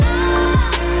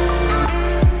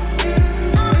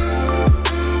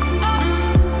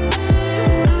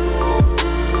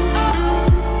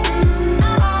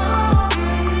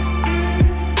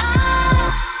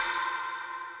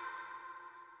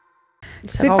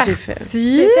Alors, j'ai fait.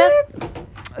 C'est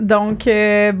fait. Donc,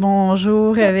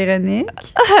 bonjour Véronique.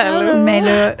 Allô. Mais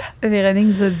là, Véronique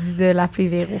nous a dit de l'appeler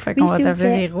Véro. Fait qu'on va s'il vous t'appeler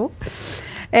plaît. Véro.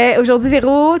 Aujourd'hui,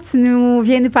 Véro, tu nous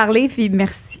viens nous parler, puis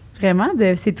merci vraiment.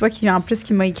 C'est toi qui, en plus,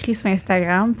 qui m'as écrit sur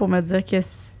Instagram pour me dire que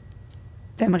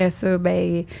tu aimerais ça,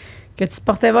 que tu te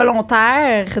portais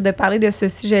volontaire de parler de ce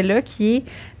sujet-là, qui est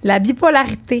la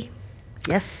bipolarité.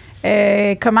 Yes.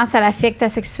 Comment ça l'affecte ta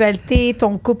sexualité,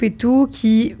 ton couple et tout,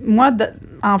 qui, moi,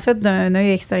 en fait, d'un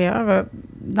œil extérieur,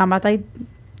 dans ma tête,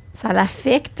 ça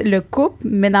l'affecte le couple,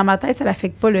 mais dans ma tête, ça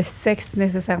l'affecte pas le sexe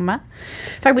nécessairement.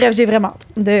 Fait que bref, j'ai vraiment hâte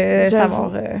de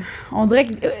savoir. On dirait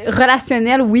que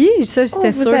relationnel, oui, ça,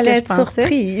 j'étais sûre vous allez que être je pensais.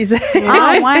 surprise.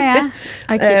 Ah, ouais, hein?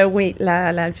 OK. Oui,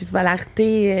 la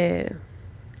bipolarité.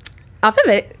 En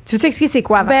fait, Tu veux t'expliquer c'est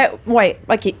quoi avant? oui,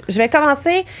 OK. Je vais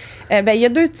commencer. Il y a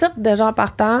 2 types de gens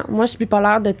partants. Moi, je suis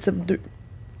bipolaire de type 2.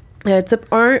 Type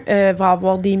 1 va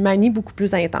avoir des manies beaucoup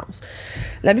plus intenses.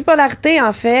 La bipolarité,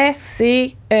 en fait,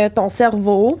 c'est ton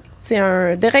cerveau. C'est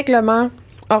un dérèglement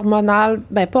hormonal,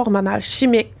 pas hormonal,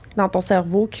 chimique dans ton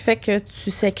cerveau qui fait que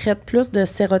tu sécrètes plus de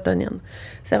sérotonine.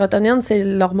 Sérotonine, c'est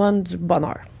l'hormone du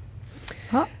bonheur.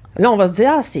 Ah. Là, on va se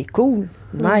dire, c'est cool,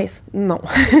 nice. Non.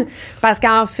 Parce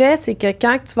qu'en fait, c'est que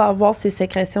quand tu vas avoir ces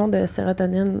sécrétions de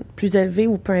sérotonine plus élevées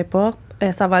ou peu importe,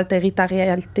 ça va altérer ta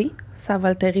réalité, ça va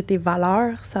altérer tes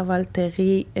valeurs, ça va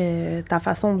altérer ta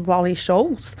façon de voir les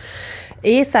choses.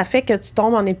 Et ça fait que tu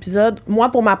tombes en épisode.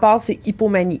 Moi, pour ma part, c'est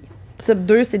hypomanie. Type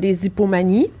 2, c'est des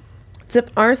hypomanies. Type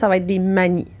 1, ça va être des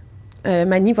manies.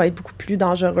 Manie va être beaucoup plus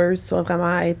dangereuse. Tu vas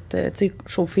vraiment être,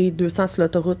 chauffé 200 sur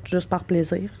l'autoroute juste par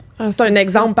plaisir. C'est un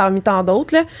exemple parmi tant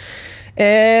d'autres,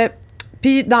 là.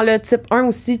 Puis dans le type 1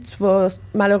 aussi, tu vas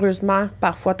malheureusement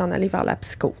parfois t'en aller vers la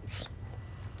psychose.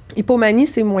 Hypomanie,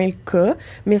 c'est moins le cas,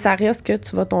 mais ça reste que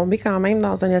tu vas tomber quand même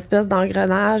dans une espèce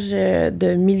d'engrenage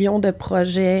de millions de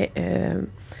projets.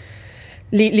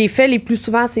 Les faits les plus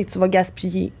souvent, c'est que tu vas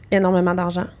gaspiller énormément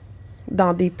d'argent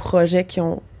dans des projets qui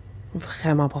ont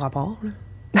vraiment pas rapport, là.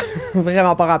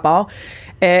 Vraiment pas rapport.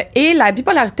 Et la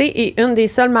bipolarité est une des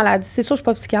seules maladies. C'est sûr, je suis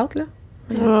pas psychiatre, là.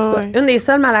 En tout cas, une des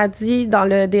seules maladies dans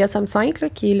le DSM-5, là,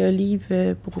 qui est le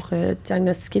livre pour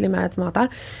diagnostiquer les maladies mentales,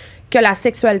 que la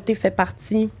sexualité fait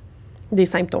partie des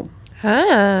symptômes.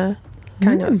 Ah!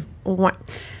 Kind of. Ouais.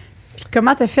 Puis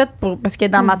comment t'as fait pour... Parce que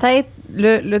dans ma tête,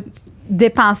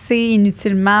 dépenser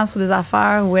inutilement sur des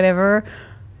affaires ou whatever,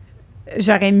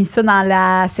 j'aurais mis ça dans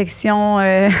la section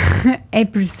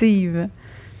impulsive.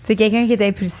 C'est quelqu'un qui est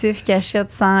impulsif, qui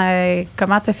achète sans...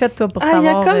 comment t'as fait, toi, pour savoir... Il y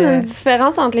a comme une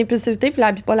différence entre l'impulsivité et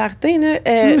la bipolarité,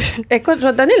 là. Écoute, je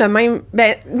vais te donner le même...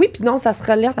 oui, puis non, ça se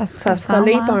relate. Ça se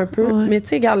relate un peu. Ouais. Mais tu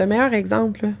sais, regarde, le meilleur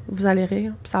exemple, là, vous allez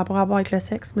rire, puis ça n'a pas rapport avec le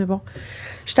sexe, mais bon.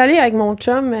 Je suis allée avec mon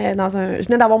chum Je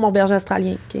venais d'avoir mon berger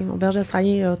australien. Okay? Mon berger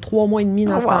australien a 3 mois et demi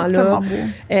dans ce temps-là.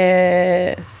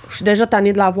 Je suis déjà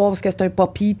tannée de l'avoir parce que c'est un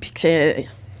puppy, puis que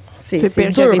c'est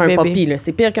pire dur, que des un bébés. puppy, là.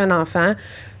 C'est pire qu'un enfant.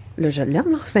 Là, je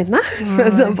l'aime, là, maintenant, je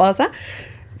me dis en passant.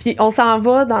 Puis on s'en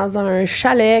va dans un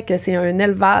chalet, que c'est un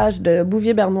élevage de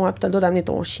bouvier bernois, puis t'as le droit d'amener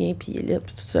ton chien, puis il est là,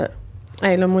 puis tout ça.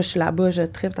 Hey, là, moi, je suis là-bas, je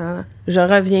tripe. Je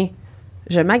reviens.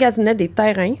 Je magasinais des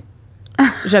terrains.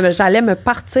 J'allais me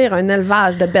partir un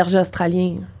élevage de bergers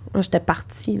australiens. Moi, j'étais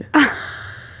partie, là.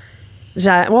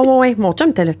 Ouais. Mon chum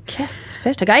était là, qu'est-ce que tu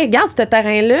fais? J'étais comme, hey, regarde, ce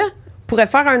terrain-là, pourrait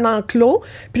faire un enclos,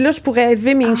 puis là, je pourrais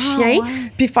élever mes chiens,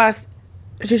 puis faire...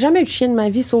 J'ai jamais eu de chien de ma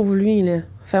vie, sauf lui, là. Ça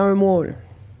fait 1 mois, là.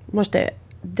 Moi, j'étais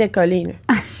décollée,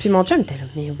 là. Puis mon chum était là,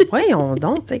 mais voyons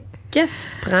donc, tu sais, qu'est-ce qui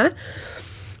te prend?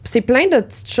 Puis c'est plein de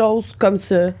petites choses comme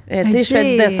ça. Tu sais, je fais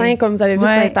du dessin, comme vous avez vu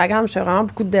sur Instagram, je fais vraiment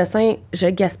beaucoup de dessins. Je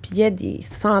gaspillais des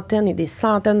centaines et des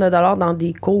centaines de dollars dans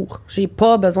des cours. J'ai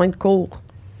pas besoin de cours.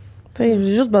 Tu sais,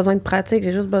 j'ai juste besoin de pratique,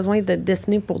 j'ai juste besoin de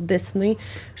dessiner pour dessiner.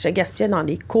 Je gaspillais dans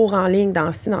des cours en ligne,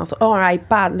 dans ci, dans ça. Un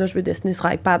iPad, là, je veux dessiner sur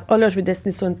iPad. Là, je veux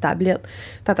dessiner sur une tablette.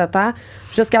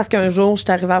 Jusqu'à ce qu'un jour, je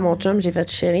suis arrivée à mon chum, j'ai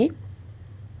fait, chérie,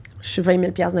 je suis 20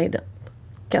 000 $ dans les dettes.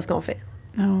 Qu'est-ce qu'on fait?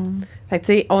 Oh. Fait que,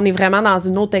 tu sais, on est vraiment dans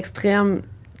une autre extrême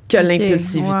que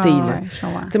l'impulsivité, là. Tu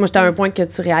sais, moi, j'étais à un point que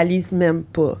tu réalises même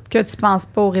pas. Que tu penses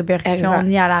pas aux répercussions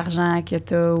ni à l'argent que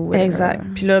t'as. Exact.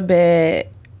 Puis là,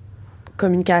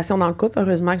 communication dans le couple.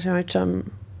 Heureusement que j'ai un chum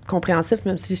compréhensif,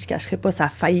 même si je ne cacherais pas, ça a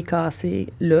failli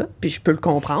casser là, puis je peux le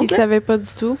comprendre. Il savait pas du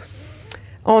tout.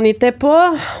 On savait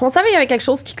qu'il y avait quelque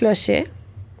chose qui clochait.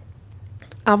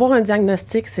 Avoir un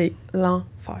diagnostic, c'est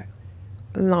l'enfer.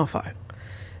 L'enfer.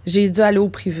 J'ai dû aller au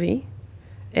privé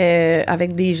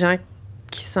avec des gens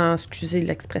qui, sans excuser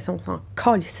l'expression, s'en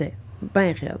calissaient.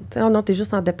 Ben raide. Oh non, t'es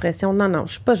juste en dépression. Non,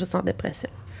 je suis pas juste en dépression.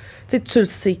 Tu le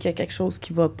sais qu'il y a quelque chose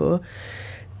qui va pas.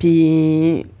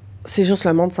 Puis c'est juste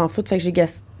le monde s'en fout. Fait que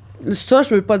Ça,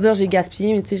 je veux pas dire j'ai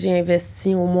gaspillé, mais tu sais, j'ai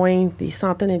investi au moins des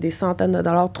centaines et des centaines de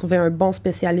dollars, trouver un bon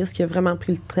spécialiste qui a vraiment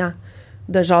pris le temps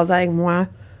de jaser avec moi,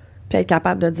 puis être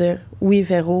capable de dire, oui,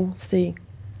 Véro, c'est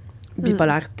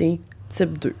bipolarité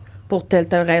type 2. Pour telle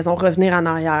raison, revenir en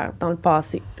arrière dans le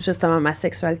passé. Justement, ma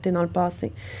sexualité dans le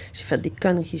passé. J'ai fait des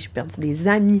conneries, j'ai perdu des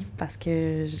amis parce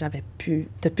que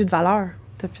t'as plus de valeur,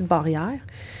 t'as plus de barrière.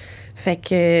 Fait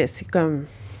que c'est comme...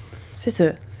 C'est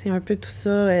ça. C'est un peu tout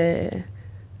ça.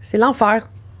 C'est l'enfer.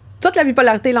 Toute la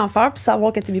bipolarité est l'enfer, puis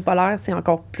savoir que t'es bipolaire, c'est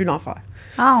encore plus l'enfer.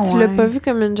 Ah, Tu l'as pas vu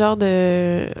comme une genre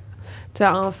de...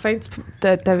 enfin,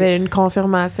 t'avais une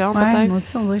confirmation, Ouais, peut-être? moi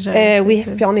aussi, on dirait que j'avais Oui,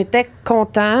 fait ça. puis on était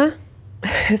contents.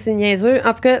 C'est niaiseux.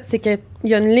 En tout cas, c'est qu'il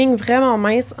y a une ligne vraiment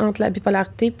mince entre la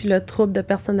bipolarité puis le trouble de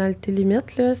personnalité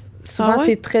limite. Là. Souvent,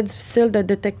 c'est très difficile de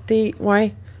détecter.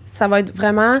 Ouais, ça va être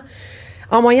vraiment...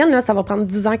 En moyenne, là, ça va prendre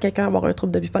 10 ans quelqu'un avoir un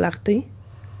trouble de bipolarité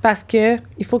parce que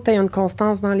il faut que tu aies une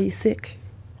constance dans les cycles.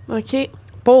 OK.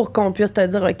 Pour qu'on puisse te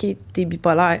dire, OK, t'es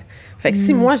bipolaire. Fait que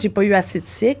si moi, j'ai pas eu assez de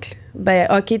cycles, ben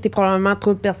OK, t'es probablement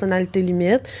trouble de personnalité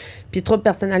limite. Puis trouble de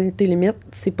personnalité limite,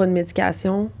 c'est pas de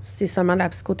médication, c'est seulement de la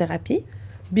psychothérapie.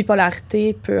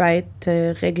 Bipolarité peut être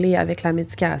réglée avec la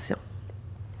médication.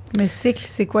 Mais cycle,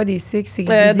 c'est quoi des cycles? C'est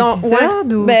des Donc,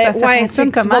 épisodes ou ben, parce que ça c'est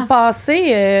fonctionne que tu vas comment?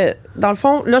 passer... dans le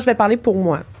fond, là, je vais parler pour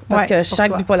moi. Parce que pour chaque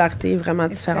toi. bipolarité est vraiment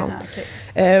différente.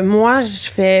 OK. Moi, je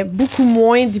fais beaucoup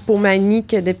moins d'hypomanie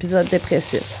que d'épisodes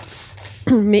dépressifs.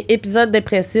 Mes épisodes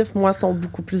dépressifs, moi, sont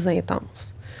beaucoup plus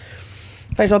intenses.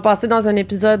 Fait que je vais passer dans un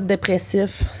épisode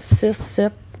dépressif 6,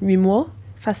 7, 8 mois,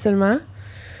 facilement.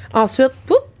 Ensuite,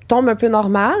 tombe un peu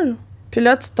normal. Puis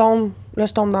là, je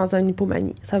tombe dans une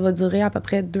hypomanie. Ça va durer à peu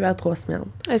près 2 à 3 semaines.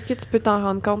 Est-ce que tu peux t'en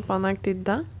rendre compte pendant que t'es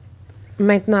dedans?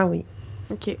 Maintenant, oui.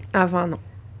 OK. Avant, non.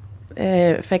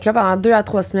 Fait que là, pendant 2 à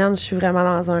 3 semaines, je suis vraiment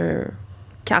dans un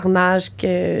carnage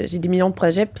que j'ai des millions de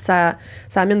projets. Puis ça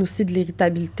amène aussi de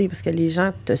l'irritabilité parce que les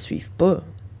gens te suivent pas.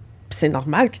 Puis c'est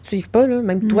normal qu'ils te suivent pas, là.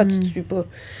 Même toi, tu te suis pas.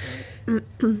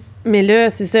 Mais là,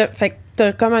 c'est ça. Fait que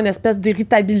t'as comme une espèce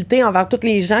d'irritabilité envers tous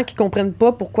les gens qui comprennent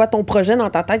pas pourquoi ton projet dans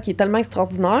ta tête qui est tellement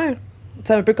extraordinaire.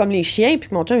 C'est un peu comme les chiens. Puis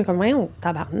mon chum est comme, voyons,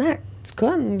 tabarnak, tu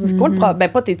connes. C'est quoi le problème? Ben,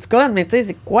 pas t'es tu connes, mais tu sais,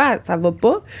 c'est quoi? Ça va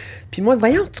pas. Puis moi,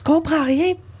 voyons, tu comprends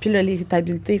rien. Puis là,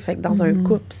 l'irritabilité. Fait que dans un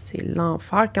couple, c'est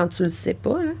l'enfer quand tu le sais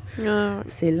pas, là.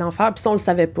 C'est l'enfer. Puis ça, on le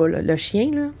savait pas, là. Le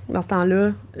chien, là, dans ce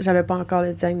temps-là, j'avais pas encore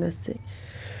le diagnostic.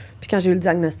 Puis quand j'ai eu le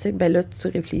diagnostic, ben là, tu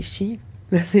réfléchis.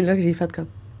 Là, c'est là que j'ai fait comme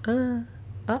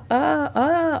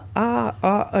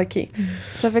OK.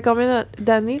 Ça fait combien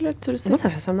d'années, là, que tu le sais? Moi,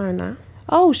 ça fait seulement 1 an.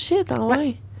 Oh, shit, ah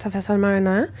ouais. Ça fait seulement 1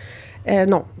 an.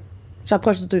 Non,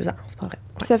 j'approche du 2 ans, c'est pas vrai.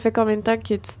 Puis ça fait combien de temps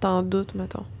que tu t'en doutes,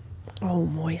 mettons? Oh, au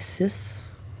moins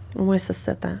 6. Au moins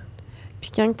 6-7 ans.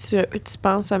 Puis quand tu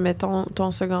penses à, mettons,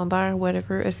 ton secondaire,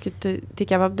 whatever, est-ce que t'es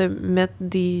capable de mettre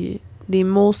des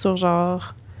mots sur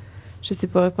genre... Je sais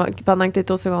pas, pendant que tu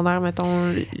étais au secondaire,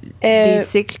 mettons, des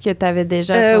cycles que tu avais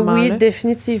déjà à ce moment-là? Oui,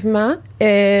 définitivement.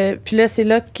 Puis là, c'est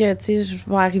là que, tu sais, je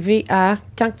vais arriver à...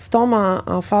 Quand tu tombes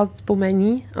en phase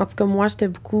d'hypomanie, en tout cas, moi, tu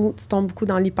tombes beaucoup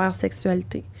dans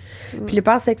l'hypersexualité. Puis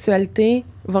l'hypersexualité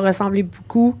va ressembler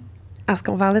beaucoup à ce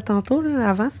qu'on parlait tantôt, là,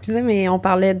 avant, excusez, mais on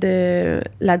parlait de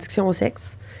l'addiction au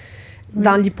sexe.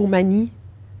 Dans l'hypomanie,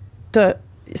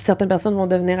 certaines personnes vont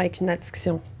devenir avec une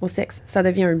addiction au sexe. Ça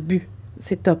devient un but.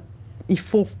 C'est top. Il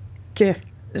faut que...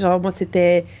 Genre, moi,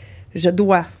 c'était... Je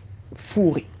dois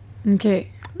fourrer. OK.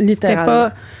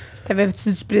 Littéralement.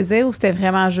 T'avais-tu du plaisir ou c'était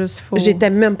vraiment juste faux? J'étais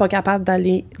même pas capable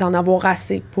d'en avoir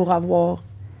assez pour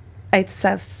être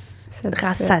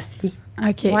rassasiée.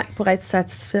 OK. Ouais, pour être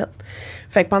satisfaite.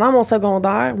 Fait que pendant mon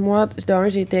secondaire, moi,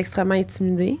 j'ai été extrêmement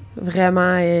intimidée.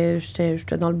 Vraiment,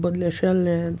 j'étais dans le bas de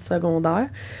l'échelle du secondaire.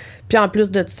 Puis en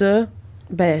plus de ça,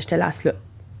 ben, j'étais là.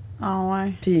 Ah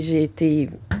ouais. Puis j'ai été...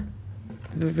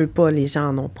 Veux pas, les gens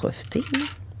en ont profité.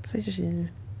 Puis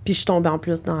je suis tombée en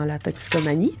plus dans la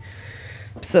toxicomanie.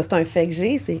 Puis ça, c'est un fait que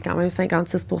j'ai. C'est quand même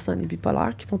 56% des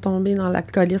bipolaires qui vont tomber dans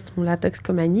l'alcoolisme ou la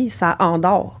toxicomanie. Ça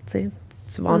endort, tu sais.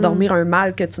 Tu vas endormir un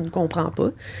mal que tu ne comprends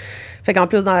pas. Fait qu'en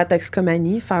plus, dans la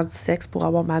toxicomanie, faire du sexe pour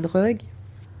avoir ma drogue.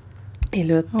 Et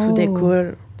là, tout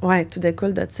découle. Ouais, tout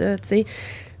découle de ça, tu sais.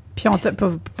 Puis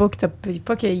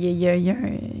pas qu'il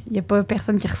y a pas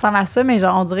personne qui ressemble à ça, mais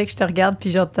genre, on dirait que je te regarde,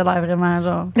 puis genre, t'as l'air vraiment,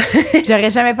 genre... J'aurais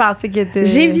jamais pensé que tu...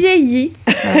 J'ai vieilli.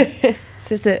 Ouais.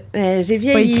 C'est ça. J'ai vieilli.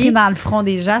 C'est pas écrit dans le front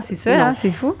des gens, c'est ça, hein?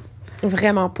 C'est fou.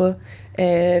 Vraiment pas.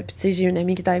 Puis tu sais, j'ai une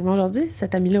amie qui est avec moi aujourd'hui.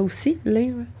 Cette amie-là aussi,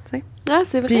 tu sais. Ah,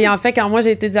 c'est vrai. Puis en fait, quand moi,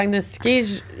 j'ai été diagnostiquée,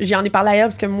 j'en ai parlé à elle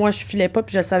parce que moi, je filais pas,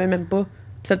 puis je le savais même pas.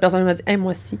 Puis cette personne m'a dit « Hey,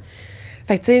 moi aussi ».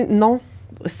 Fait que tu sais, non,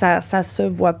 ça se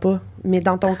voit pas. Mais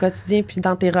dans ton quotidien, puis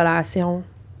dans tes relations,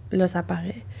 là, ça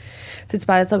paraît. sais, tu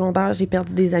parlais de secondaire, j'ai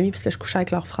perdu des amis parce que je couchais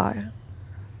avec leurs frères.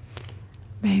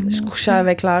 Ben, Je couchais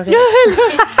avec leur ex.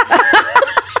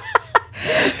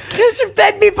 Je suis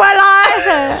peut-être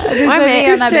bipolaire!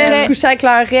 Je couchais avec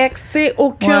leur ex. Tu sais,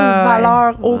 aucune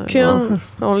valeur, aucune...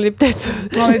 On l'est peut-être.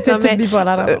 On est tous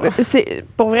bipolaires. C'est,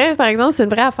 pour vrai, par exemple, c'est une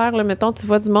vraie affaire. Là. Mettons, tu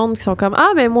vois du monde qui sont comme «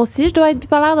 Ah, ben moi aussi, je dois être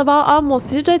bipolaire d'abord. Ah, moi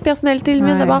aussi, je dois être personnalité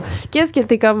limite d'abord. » Qu'est-ce que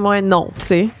t'es comme « Ouais, non, tu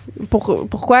sais.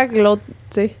 Pourquoi que l'autre,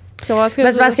 tu sais. »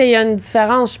 C'est parce qu'il y a une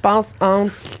différence, je pense,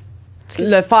 entre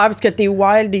le faire parce que t'es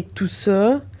wild et tout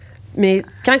ça. Mais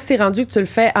quand c'est rendu que tu le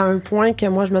fais à un point que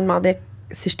moi, je me demandais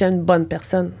si j'étais une bonne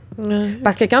personne.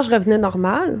 Parce que quand je revenais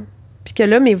normale, puis que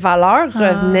là, mes valeurs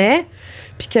revenaient,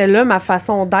 puis que là, ma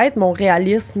façon d'être, mon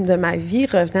réalisme de ma vie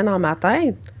revenait dans ma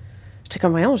tête, j'étais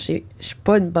comme, voyons, je suis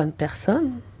pas une bonne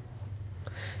personne.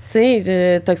 Tu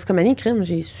sais, toxicomanie, crime,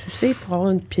 j'ai sucé pour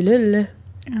avoir une pilule, là.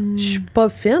 Je suis pas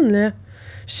fine, là.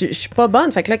 Je suis pas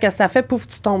bonne. Fait que là, qu'est-ce que ça fait? Pouf,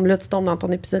 tu tombes dans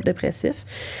ton épisode dépressif.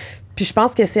 Puis je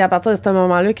pense que c'est à partir de ce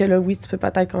moment-là que là, oui, tu peux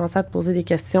peut-être commencer à te poser des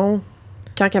questions.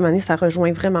 Quand à un moment donné, ça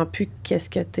rejoint vraiment plus qu'est-ce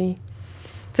que t'es. Tu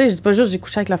sais, je dis pas juste j'ai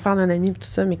couché avec le frère d'un ami et tout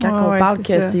ça, mais quand on parle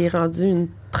que c'est rendu une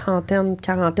trentaine,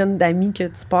 quarantaine d'amis que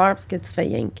tu peurs parce que tu fais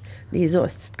rien que des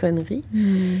hosties de conneries,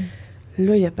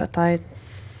 là, il y a peut-être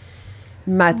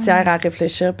matière à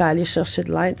réfléchir et à aller chercher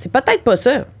de l'aide. C'est peut-être pas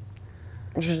ça.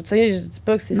 Tu sais, je dis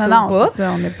pas que c'est ça ou pas. Non, c'est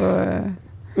ça, on n'est pas...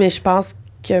 Mais je pense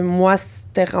que moi,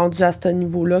 c'était rendu à ce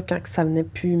niveau-là quand ça venait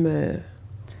plus me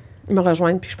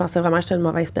rejoindre, puis je pensais vraiment que j'étais une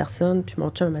mauvaise personne, puis mon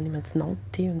chum m'a dit non,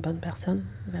 t'es une bonne personne,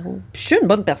 Véro. Puis je suis une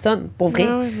bonne personne, pour vrai.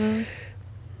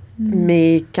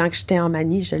 Mais quand j'étais en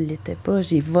manie, je l'étais pas.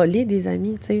 J'ai volé des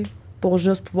amis, tu sais, pour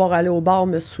juste pouvoir aller au bar,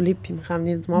 me saouler, puis me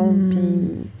ramener du monde, puis...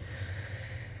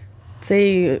 Tu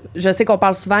sais, je sais qu'on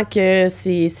parle souvent que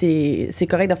c'est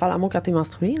correct de faire l'amour quand t'es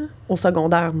menstruée. Là. Au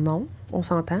secondaire, non. On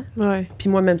s'entend. Ouais. Puis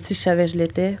moi, même si je savais que je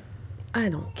l'étais, I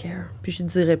don't care. Puis je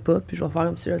dirais pas, puis je vais faire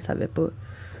comme si je le savais pas.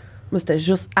 Moi, c'était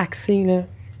juste axé, là.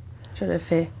 Je le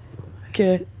fais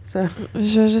que ça.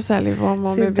 Je vais juste aller voir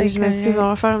mon bébé. Je m'excuse, on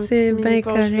va faire un petit mini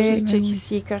pause. Je vais juste checker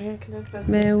s'il est correct, là.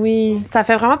 Mais oui. Ça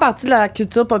fait vraiment partie de la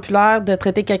culture populaire de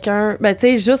traiter quelqu'un... Ben, tu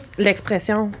sais, juste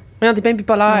l'expression... Voyons, t'es bien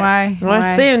bipolaire.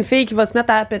 Ouais. Tu sais, une fille qui va se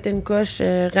mettre à péter une coche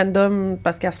random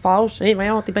parce qu'elle se fâche. Hey,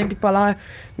 voyons, t'es bien bipolaire.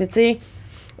 Mais tu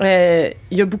sais,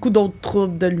 il y a beaucoup d'autres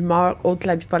troubles de l'humeur autres que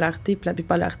la bipolarité. Puis la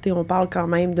bipolarité, on parle quand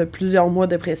même de plusieurs mois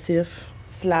dépressifs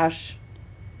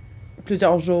 /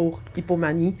 plusieurs jours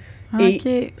hypomanie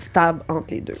et stable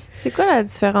entre les deux. C'est quoi la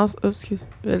différence?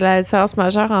 La différence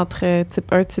majeure entre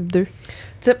type 1 et type 2?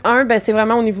 Type 1, ben, c'est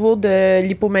vraiment au niveau de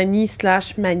l'hypomanie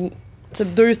 / manie.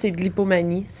 Type 2, c'est de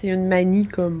l'hypomanie. C'est une manie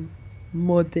comme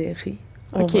modérée.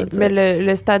 OK, mais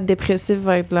le stade dépressif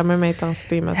va être de la même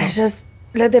intensité maintenant.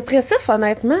 Le dépressif,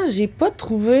 honnêtement, j'ai pas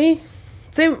trouvé...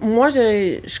 Tu sais, moi,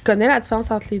 je connais la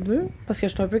différence entre les deux parce que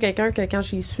je suis un peu quelqu'un que quand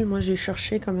j'ai su, moi, j'ai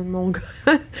cherché comme une mongo.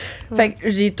 Fait que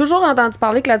j'ai toujours entendu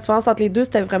parler que la différence entre les deux,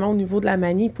 c'était vraiment au niveau de la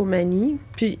manie, hypomanie.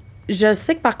 Puis je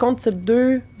sais que par contre, type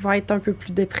 2 va être un peu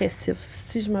plus dépressif,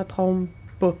 si je me trompe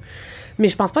pas. Mais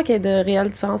je pense pas qu'il y ait de réelle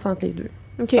différence entre les deux.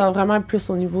 Okay. Ça va vraiment plus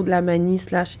au niveau de la manie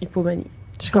 / hypomanie.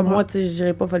 Comme moi, tu sais, je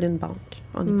dirais pas voler une banque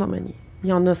en hypomanie. Il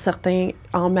y en a certains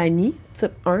en manie,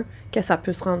 type 1, que ça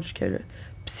peut se rendre jusque-là.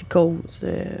 Psychose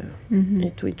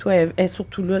et tout. Et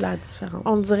surtout là, la différence.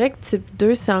 On dirait que type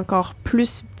 2, c'est encore plus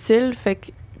subtil. Fait que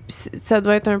ça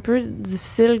doit être un peu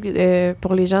difficile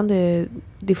pour les gens des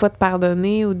fois de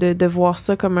pardonner ou de voir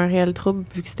ça comme un réel trouble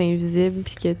vu que c'est invisible.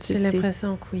 Puis que, j'ai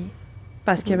l'impression que oui.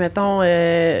 Parce que, mettons,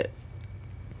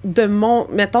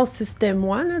 si c'était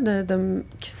moi là,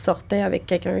 qui sortais avec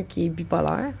quelqu'un qui est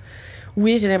bipolaire,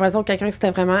 oui, j'ai l'impression que quelqu'un qui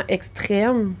c'était vraiment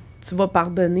extrême, tu vas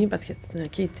pardonner parce que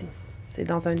OK, c'est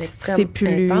dans un extrême c'est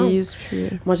plus intense. Puis...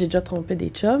 Moi, j'ai déjà trompé des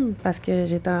chums parce que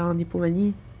j'étais en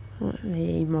hypomanie. Ouais.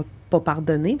 Mais ils m'ont pas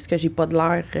pardonné parce que j'ai pas de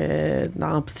l'air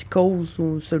en psychose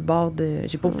ou sur le bord de...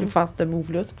 J'ai pas voulu faire ce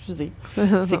move-là, excusez.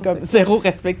 C'est comme zéro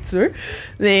respectueux.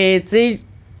 Mais, tu sais,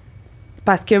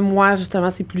 parce que moi, justement,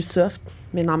 c'est plus soft.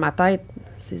 Mais dans ma tête,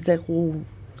 c'est zéro...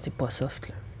 C'est pas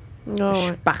soft, là. Je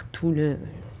suis partout, là.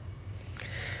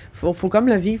 Faut comme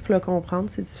le vivre pour le comprendre.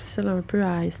 C'est difficile un peu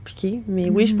à expliquer.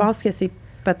 Mais oui, je pense que c'est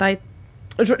peut-être...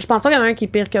 Je pense pas qu'il y en a un qui est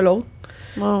pire que l'autre.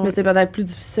 Mais c'est peut-être plus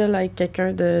difficile avec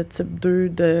quelqu'un de type 2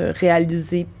 de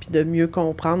réaliser puis de mieux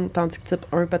comprendre. Tandis que type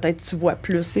 1, peut-être tu vois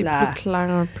plus c'est plus clair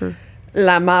un peu.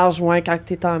 La marge, quand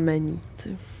t'es en manie.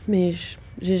 T'sais. Mais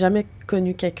j'ai jamais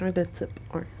connu quelqu'un de type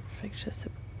 1. Fait que je sais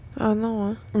pas. Ah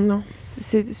non, hein? Non.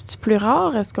 C'est plus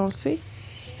rare, est-ce qu'on le sait?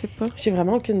 Je sais pas. J'ai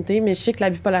vraiment aucune idée, mais je sais que la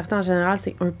bipolarité en général,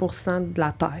 c'est 1% de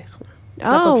la Terre.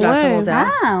 la population mondiale.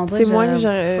 Ah, on dirait C'est que moins que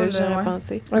j'aurais j'aurais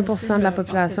pensé. 1% de la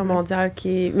population mondiale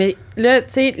qui est... Mais là, tu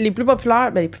sais, les plus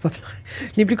populaires...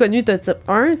 les plus connus, t'as type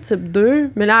 1, type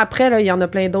 2. Mais là, après, là, il y en a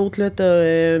plein d'autres. Là,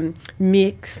 t'as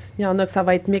mix. Il y en a que ça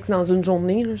va être mix dans une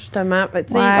journée, là, justement.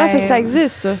 Tu sais, Ah, fait que ça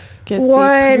existe, ça. Que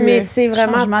ouais, plus, mais c'est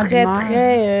vraiment changement très, d'humeur.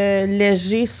 très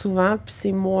léger souvent. Puis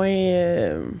c'est moins...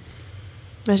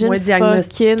 imagine moins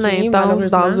diagnostiqué, fucking intense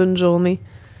dans malheureusement. une journée.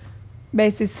 Ben,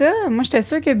 c'est ça. Moi, j'étais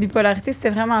sûre que bipolarité,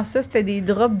 c'était vraiment ça. C'était des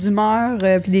drops d'humeur,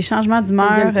 puis des changements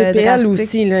d'humeur. Il y a le TPL drastiques.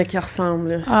 aussi là, qui ressemble.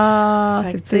 Là. Ah,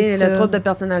 Fait c'est que, tu sais, peut-être ça. le trouble de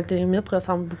personnalité limite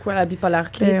ressemble beaucoup à la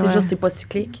bipolarité. Ok, c'est ouais. juste c'est pas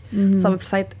cyclique. Mhm. Ça va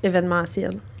plus être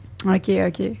événementiel. OK.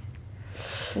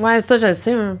 Ouais, ça, je le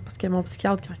sais, hein, parce que mon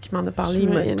psychiatre, quand il m'en a parlé, il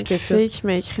m'a Il y a une expliqué ça. fille qui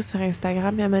m'a écrit sur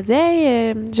Instagram et elle m'a dit «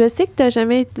 Hey, je sais que t'as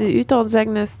jamais eu ton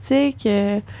diagnostic.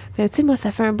 Mais tu sais, moi, ça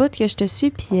fait un bout que je te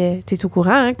suis, puis t'es au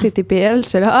courant hein, que t'es TPL. » Je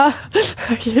suis là « Ah!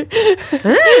 OK.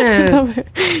 Hein? Non,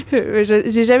 mais,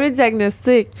 j'ai jamais de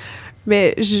diagnostic. »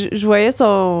 Mais je voyais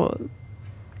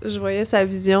je voyais sa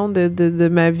vision de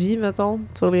ma vie, mettons,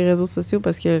 sur les réseaux sociaux,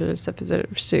 parce que ça faisait...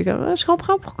 J'étais comme « Je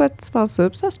comprends pourquoi tu penses ça,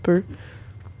 puis ça se peut. »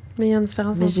 Mais il y a une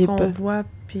différence Mais entre j'ai ce qu'on pas. voit,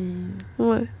 puis...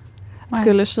 Ouais. En tout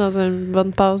cas, là, je suis dans une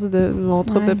bonne passe de mon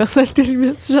trouble de Ouais. personnalité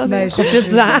limite, si j'en ai. Ben,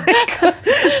 Profites-en.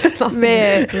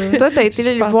 Mais toi, t'as été Je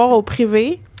les pense voir au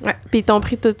privé, Ouais. puis ils t'ont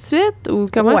pris tout de suite, ou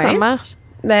comment ça Ouais. marche?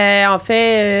 Ben, en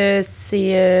fait,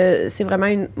 c'est vraiment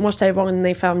une... Moi, j'étais allée voir une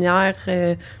infirmière.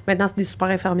 Maintenant, c'est des super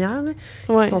infirmières là,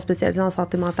 Ouais. qui sont spécialisées en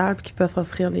santé mentale puis qui peuvent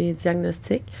offrir les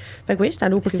diagnostics. Fait que oui, j'étais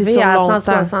allée au C'est privé sur à longtemps.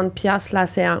 160$ la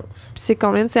séance. Puis c'est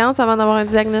combien de séances avant d'avoir un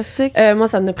diagnostic? Moi,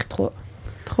 ça en a pris 3.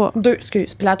 3. 2,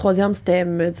 excuse. Puis la 3e, c'était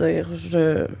me dire,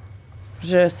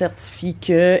 je certifie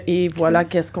que, et voilà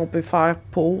qu'est-ce qu'on peut faire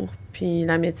pour, puis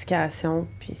la médication,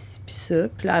 puis ça.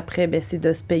 Puis là, après, ben, c'est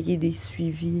de se payer des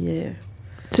suivis.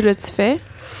 Tu l'as-tu fait?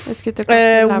 Est-ce que tu as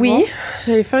continué de l'avoir? Oui,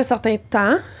 j'ai fait un certain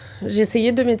temps. J'ai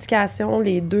essayé 2 médications,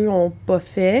 les 2 n'ont pas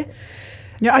fait.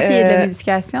 OK, il y a de la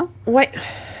médication. Oui,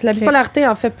 la Ok. bipolarité,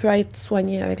 en fait, peut être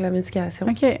soignée avec la médication.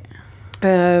 OK.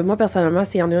 Moi, personnellement,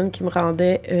 s'il y en a une qui me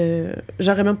rendait...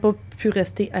 j'aurais même pas pu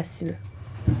rester assis, là.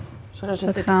 J'aurais Ça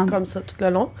juste te été rend- comme ça tout le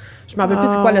long. Je me rappelle plus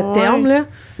c'est quoi le terme, là.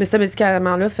 Mais ce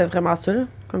médicament-là fait vraiment ça, là.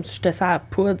 Comme si j'étais ça à la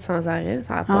poudre sans arrêt.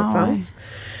 Ça n'a pas de sens.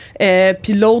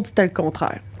 Puis l'autre, c'était le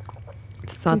contraire.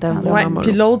 Tu te sentais Ouais, vraiment Ouais, mollo.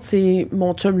 puis l'autre, c'est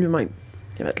mon chum lui-même.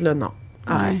 Qui va être là, non,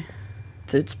 arrête.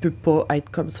 Ouais. Tu peux pas être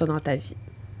comme ça dans ta vie.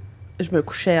 Je me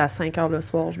couchais à 5 heures le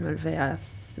soir, je me levais à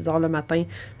 6 heures le matin,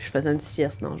 puis je faisais une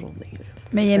sieste dans la journée. Là.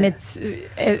 Mais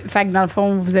fait que dans le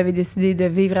fond, vous avez décidé de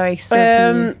vivre avec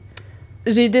ça.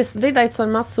 J'ai décidé d'être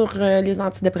seulement sur les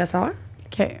antidépresseurs,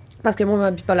 puis... OK. parce que moi, ma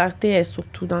bipolarité est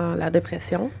surtout dans la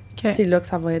dépression. OK. C'est là que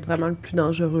ça va être vraiment le plus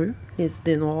dangereux. Les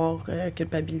idées noires,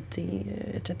 culpabilité,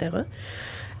 etc.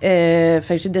 Fait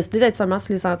que j'ai décidé d'être seulement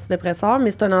sur les antidépresseurs,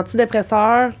 mais c'est un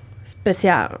antidépresseur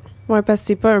spécial. Ouais, parce que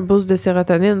c'est pas un boost de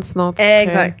sérotonine, sinon tu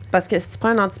Exact. Parce que si tu prends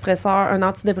un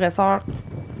antidépresseur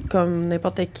comme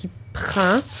n'importe qui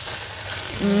prend,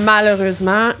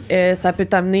 malheureusement, ça peut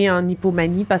t'amener en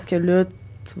hypomanie parce que là,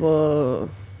 tu vas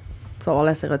avoir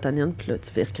la sérotonine, puis là,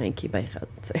 tu vires craquer bien raide,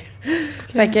 tu sais.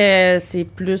 Fait que c'est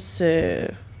plus...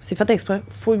 c'est fait exprès.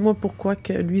 Fouille-moi pourquoi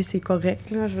que lui, c'est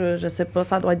correct, là. Je sais pas,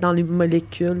 ça doit être dans les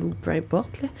molécules ou peu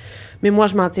importe, là. Mais moi,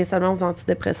 je m'en tiens seulement aux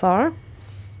antidépresseurs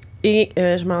et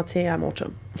je m'en tiens à mon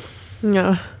chum.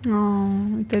 Ah. Oh,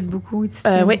 il t'aide beaucoup, il te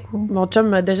soutient Oui, beaucoup. mon chum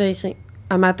m'a déjà écrit.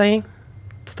 Un matin,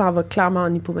 tu t'en vas clairement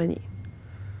en hypomanie.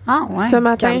 Ah, ouais. Ce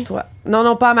matin? Calme-toi.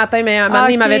 Non, pas un matin, mais un matin,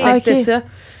 il ok. m'avait texté Ok. ça.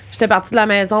 J'étais partie de la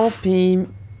maison, puis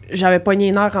j'avais pogné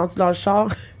une heure rendue dans le char.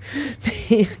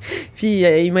 puis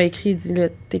il m'a écrit, il dit, là,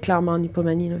 t'es clairement en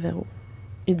hypomanie, là, Véro.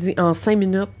 Il dit, en 5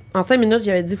 minutes,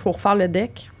 j'avais dit, il faut refaire le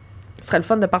deck. Ce serait le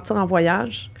fun de partir en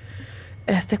voyage.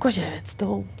 C'était quoi, j'avais dit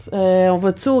d'autre? On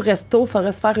va-tu au resto?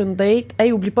 Faudrait se faire une date.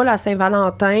 Hey, oublie pas la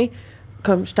Saint-Valentin.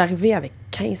 Comme, je suis arrivée avec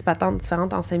 15 patentes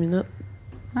différentes en 5 minutes.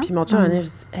 Puis mon chum, un moment, je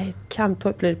dis, hey,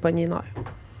 calme-toi, puis là, le poignet nerf.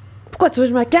 Pourquoi tu veux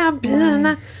que je me calme? Puis là,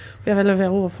 nan. Puis il y avait le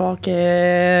Véro, il va falloir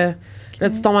que. Là,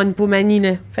 tu tombes en hypomanie,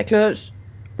 là. Fait que là,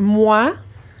 moi,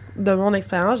 de mon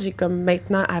expérience, j'ai comme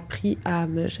maintenant appris à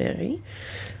me gérer.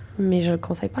 Mais je le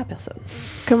conseille pas à personne.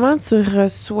 Comment tu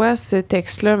reçois ce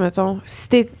texte-là, mettons? Si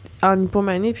t'es en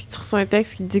hypomanie puis que tu reçois un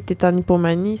texte qui te dit que t'es en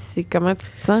hypomanie, c'est comment tu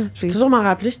te sens? Je vais toujours m'en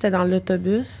rappeler, j'étais dans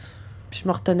l'autobus, puis je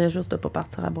me retenais juste de pas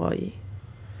partir à broyer.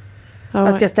 Ah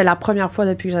Parce ouais. que c'était la première fois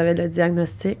depuis que j'avais le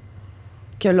diagnostic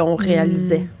que l'on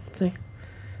réalisait, tu sais.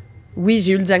 Oui,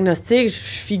 j'ai eu le diagnostic, je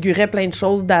figurais plein de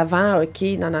choses d'avant, OK,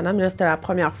 non, mais là, c'était la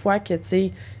première fois que, tu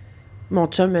sais, mon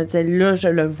chum me disait, là, je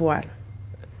le vois, là.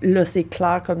 là, c'est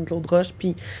clair comme de l'eau de roche.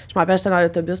 Puis je me rappelle, j'étais dans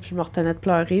l'autobus, puis je me retenais de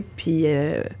pleurer. Puis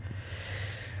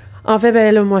en fait,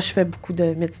 ben là, moi, je fais beaucoup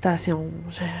de méditation.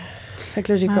 Fait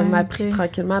que là, j'ai comme appris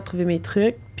tranquillement à trouver mes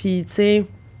trucs. Puis, tu sais,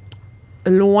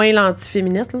 loin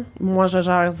l'antiféministe, là. Moi, je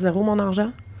gère zéro mon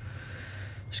argent.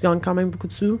 Je gagne quand même beaucoup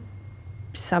de sous.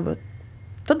 Puis ça va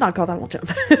tout dans le compte à mon chum.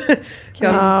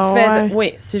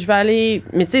 Oui, si je vais aller...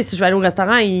 Mais tu sais, si je vais aller au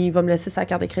restaurant, il va me laisser sa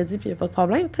carte de crédit, puis il n'y a pas de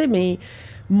problème, tu sais. Mais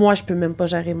moi, je peux même pas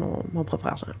gérer mon propre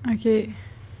argent. OK.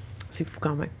 C'est fou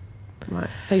quand même. Ouais.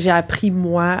 Fait que j'ai appris,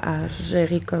 moi, à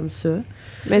gérer comme ça.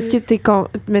 Mais est-ce que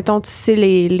mettons, tu sais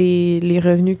les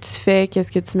revenus que tu fais,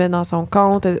 qu'est-ce que tu mets dans son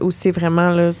compte, ou c'est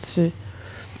vraiment, là,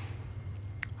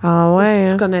 Ah ouais.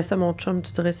 Si tu connaissais mon chum,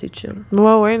 tu dirais c'est chill.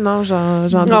 Ouais, non, j'en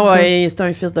doute Ah pas. ouais, c'est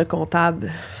un fils de comptable.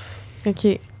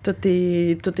 OK. Tout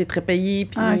est très payé.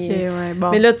 Puis, OK, ouais, bon.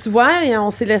 Mais là, tu vois,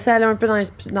 on s'est laissé aller un peu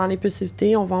dans les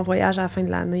possibilités. On va en voyage à la fin de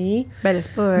l'année. Ben là,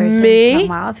 c'est pas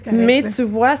normal, c'est correct, mais là. tu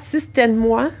vois, si c'était de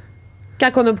moi,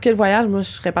 quand on a booké le voyage, moi, je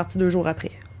serais partie 2 jours après.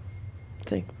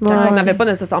 T'sais, quand on n'avait pas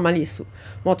nécessairement les sous.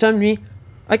 Mon chum, lui,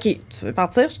 OK, tu veux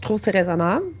partir? Je trouve que c'est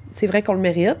raisonnable. C'est vrai qu'on le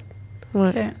mérite. Ouais.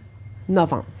 OK.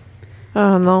 Novembre.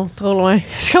 Ah non, c'est trop loin.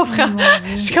 Je comprends.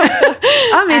 Je comprends.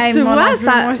 Ah, mais tu vois,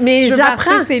 ça... mais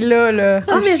j'apprends. C'est là.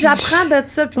 Ah, mais j'apprends de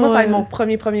ça. Puis moi, ça va être mon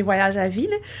premier voyage à vie,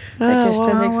 là. Fait que je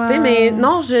suis très excitée. Mais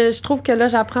non, je trouve que là,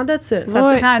 j'apprends de ça. Ça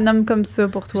te prend un homme comme ça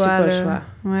pour toi. J'ai pas là. le choix.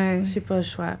 Ouais. J'ai pas le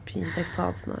choix. Puis il est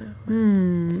extraordinaire.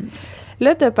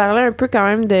 Là, tu as parlé un peu quand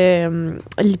même de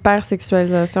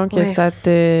l'hypersexualisation que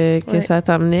ça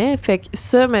t'amenait. Fait que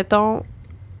ça, mettons,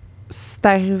 c'est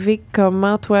arrivé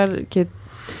comment, toi, que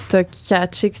t'as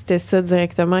catché que c'était ça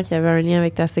directement, qu'il y avait un lien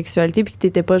avec ta sexualité, puis que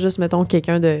t'étais pas juste, mettons,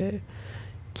 quelqu'un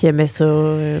qui aimait ça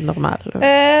normal.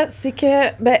 C'est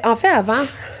que, ben, en fait, avant,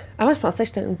 je pensais que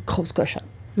j'étais une grosse cochonne.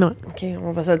 Ouais. OK,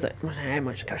 on va se le dire. Moi,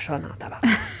 je suis cochonne en tabac.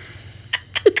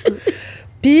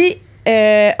 Puis,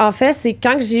 en fait, c'est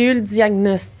quand que j'ai eu le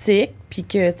diagnostic, puis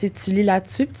que tu lis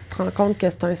là-dessus, puis tu te rends compte que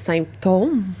c'est un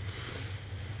symptôme.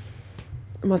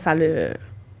 Moi, ça l'a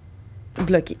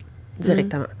bloqué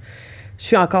directement. Je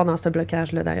suis encore dans ce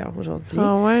blocage-là, d'ailleurs, aujourd'hui.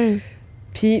 Ah ouais?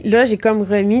 Puis là, j'ai comme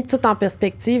remis tout en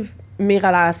perspective mes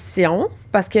relations,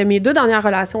 parce que mes 2 dernières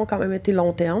relations ont quand même été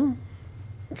long terme.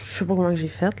 Je sais pas comment j'ai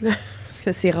fait, là, parce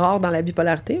que c'est rare dans la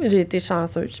bipolarité, mais j'ai été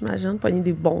chanceuse, j'imagine, pogner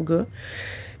des bons gars.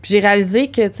 Puis j'ai réalisé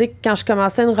que, tu sais, quand je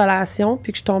commençais une relation,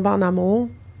 puis que je tombais en amour,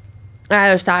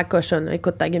 j'étais à la cochonne. Là.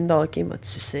 Écoute, ta game de hockey, moi,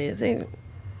 tu sais.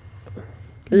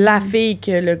 La fille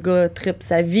que le gars tripe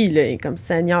sa vie, là, est comme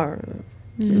Seigneur.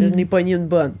 Puis je n'ai pogné une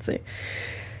bonne, tu sais.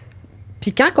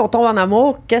 Puis quand on tombe en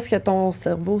amour, qu'est-ce que ton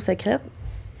cerveau sécrète?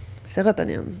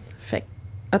 Sérotonine. Fait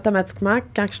que, automatiquement,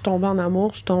 quand je tombais en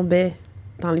amour, je tombais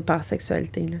dans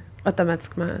l'hypersexualité, là.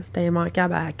 Automatiquement. C'était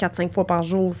immanquable à 4-5 fois par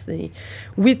jour.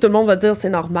 Oui, tout le monde va dire c'est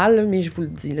normal, là, mais je vous le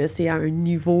dis, là, c'est à un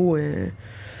niveau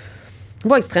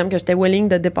extrême que j'étais willing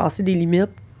de dépasser des limites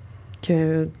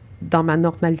que dans ma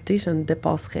normalité, je ne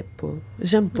dépasserais pas.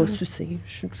 J'aime pas sucer.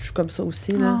 Je suis comme ça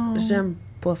aussi, là. J'aime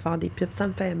pas faire des pipes. Ça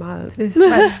me fait mal. C'est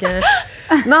fatigant.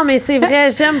 Non, mais c'est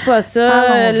vrai, j'aime pas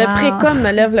ça. Le précom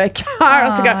me lève le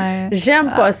cœur. C'est comme,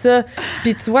 j'aime pas ça.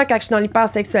 Puis tu vois, quand je suis dans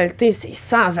l'hypersexualité, c'est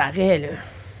sans arrêt, là.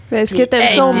 Mais est-ce que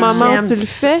t'aimes ça au moment où tu le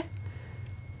fais?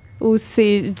 Ou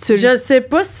c'est... Je sais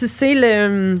pas si c'est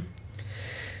le...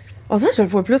 On dirait que je le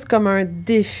vois plus comme un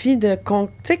défi de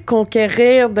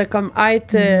conquérir, de comme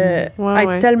être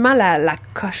tellement la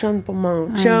cochonne pour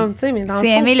mon chum. Mais dans c'est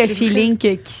le fond, aimer le feeling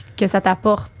que ça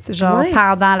t'apporte, genre,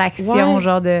 pendant l'action,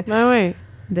 genre de...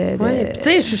 Puis tu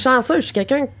sais, je suis chanceuse, je suis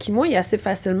quelqu'un qui mouille assez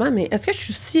facilement, mais est-ce que je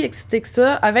suis si excitée que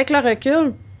ça? Avec le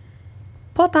recul,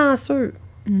 pas tant sûr.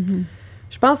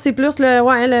 Je pense que c'est plus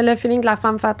le feeling de la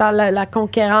femme fatale, la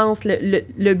conquérance,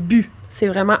 le but. C'est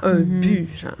vraiment un but,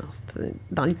 genre,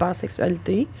 dans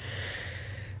l'hypersexualité.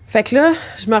 Fait que là,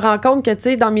 je me rends compte que, tu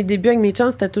sais, dans mes débuts avec mes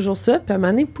chums, c'était toujours ça. Puis à un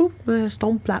moment donné, pouf, je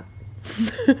tombe plate.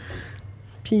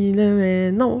 Puis là, mais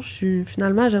non,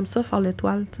 finalement, j'aime ça, faire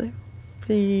l'étoile, tu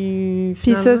sais.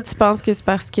 Puis ça, tu penses que c'est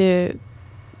parce que...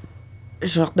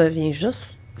 je redeviens juste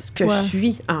ce que je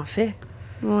suis, en fait.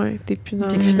 Ouais, t'es plus dans...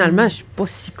 Puis que finalement, je suis pas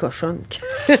si cochonne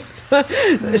que ça.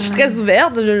 Je suis très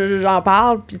ouverte, j'en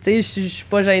parle, puis tu sais, je suis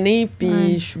pas gênée,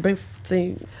 puis je suis bien, tu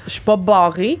sais, je suis pas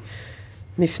barrée.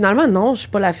 Mais finalement, non, je suis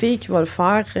pas la fille qui va le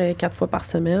faire 4 fois par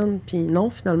semaine. Puis non,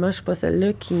 finalement, je suis pas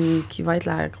celle-là qui va être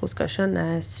la grosse cochonne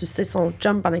à sucer son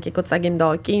chum pendant qu'il écoute sa game de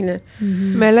hockey, là.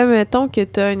 Mais là, mettons que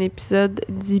t'as un épisode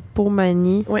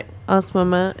d'hypomanie en ce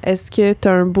moment. Est-ce que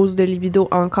t'as un boost de libido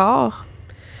encore?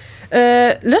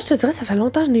 Là, je te dirais, ça fait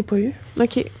longtemps que je n'ai pas eu.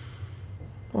 OK.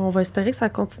 On va espérer que ça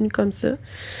continue comme ça.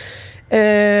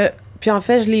 Puis en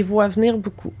fait, je les vois venir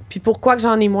beaucoup. Puis pourquoi que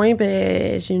j'en ai moins?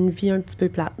 Ben, j'ai une vie un petit peu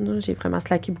plate. Là. J'ai vraiment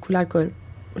slacké beaucoup l'alcool.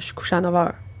 Je suis couchée à 9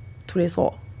 h tous les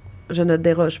soirs. Je ne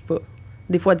déroge pas.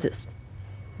 Des fois 10,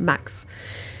 max.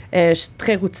 Je suis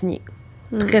très routinier.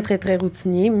 Très, très, très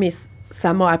routinier, mais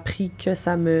ça m'a appris que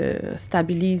ça me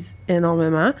stabilise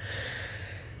énormément.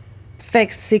 Fait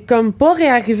que c'est comme pas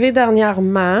réarrivé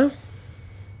dernièrement.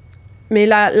 Mais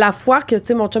la fois que, tu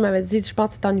sais, mon chum m'avait dit, je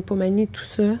pense que c'est en hypomanie, tout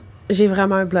ça, j'ai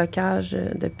vraiment un blocage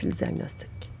depuis le diagnostic.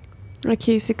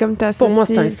 OK, c'est comme t'associes... Pour moi,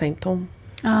 c'est un symptôme.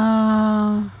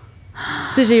 Ah...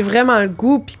 Si j'ai vraiment le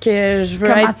goût puis que je veux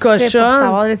Comment être tu fais cochonne... pour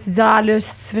savoir, là, tu dis, là, je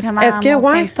suis vraiment est-ce que, mon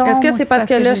symptôme, est-ce que c'est parce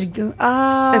que là... j'ai le goût?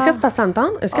 Ah! Est-ce que c'est parce que ça me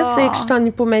tente? Est-ce que c'est que je suis en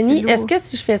hypomanie? Est-ce que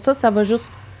si je fais ça, ça va juste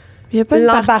il n'y a pas une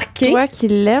partie l'embarquer? de toi qui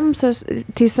l'aime, ça,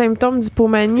 tes symptômes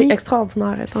d'hypomanie? C'est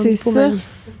extraordinaire être en C'est hypomanie.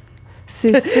 ça.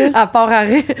 C'est ça. À part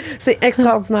arrêt, c'est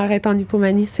extraordinaire être en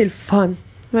hypomanie. C'est le fun.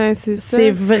 Ouais, c'est ça. C'est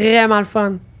vraiment le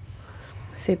fun.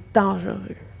 C'est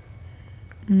dangereux.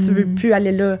 Tu veux plus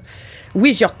aller là.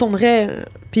 Oui, j'y retournerais.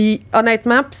 Puis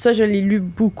honnêtement, puis ça, je l'ai lu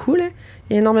beaucoup, là.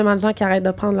 Il y a énormément de gens qui arrêtent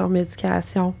de prendre leur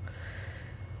médication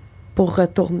pour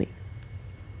retourner.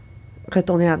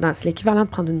 Retourner là-dedans. C'est l'équivalent de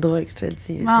prendre une drogue, je te le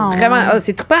dis. Ah, c'est vraiment... ouais.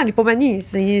 c'est trippant, l'hypomanie.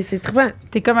 C'est trippant.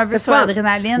 T'es comme un peu C'est sur fun.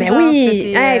 l'adrénaline. Mais genre,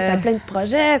 oui! que T'as plein de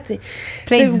projets, tu sais.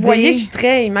 plein T'sais, vous d'idées. voyez, je suis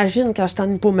très... Imagine, quand j'étais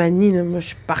en hypomanie, là, moi, je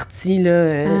suis partie,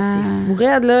 là, c'est fou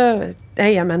raide, là.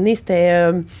 Hey, à un moment donné,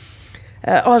 c'était...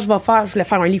 je voulais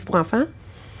faire un livre pour enfants.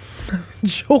 Du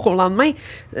jour au lendemain.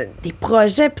 Des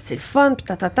projets, puis c'est le fun, puis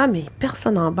mais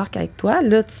personne n'embarque avec toi.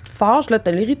 Là, tu te fâches, là,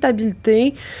 t'as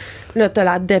l'irritabilité, là, t'as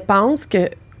la dépense que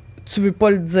tu veux pas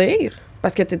le dire,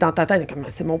 parce que t'es dans ta tête, comme,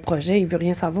 c'est mon projet, il veut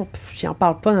rien savoir, puis j'en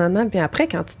parle pas, nan. Puis après,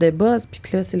 quand tu débosses, puis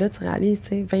que là, c'est là, tu réalises, tu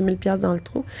sais, 20 000 $ dans le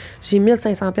trou. J'ai 1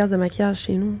 500 $ de maquillage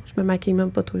chez nous. Je me maquille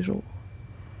même pas tous les jours.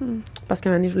 Parce qu'à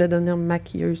un moment donné, je voulais devenir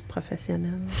maquilleuse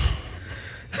professionnelle.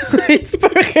 Tu peux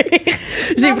rire.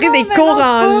 J'ai pris des cours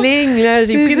en ligne, là.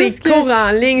 J'ai pris des cours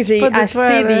en ligne. J'ai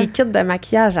acheté des kits de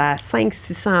maquillage à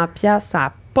 500-600 $. Ça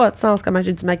n'a pas de sens comment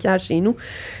j'ai du maquillage chez nous.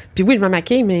 Puis oui, je me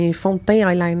maquille, mais fond de teint,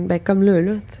 eyeliner, ben comme là,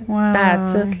 Ouais,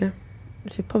 that's it, là.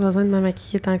 J'ai pas besoin de me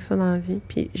maquiller tant que ça dans la vie.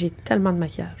 Puis j'ai tellement de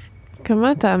maquillage.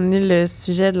 Comment t'as amené le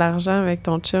sujet de l'argent avec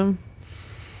ton chum?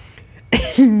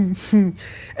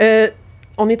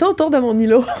 On était autour de mon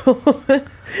îlot.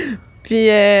 Puis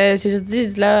j'ai juste dit,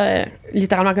 là,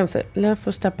 littéralement comme ça, là,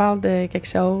 faut que je te parle de quelque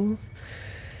chose.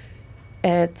 Tu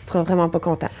seras vraiment pas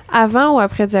content. Avant ou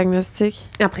après diagnostic?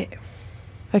 Après.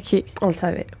 OK. On le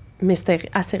savait. Mais c'était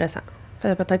assez récent.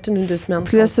 Ça fait peut-être 1 ou 2 semaines.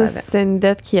 Puis là, ça, c'est une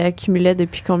dette qui accumulait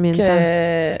depuis combien de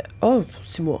temps?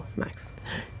 6 mois, max.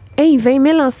 Hey, 20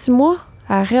 000 en 6 mois?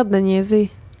 Arrête de niaiser.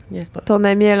 Niaise pas. Ton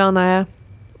amie, elle en a.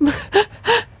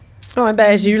 Ouais,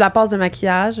 ben, j'ai eu la passe de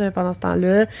maquillage pendant ce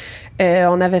temps-là.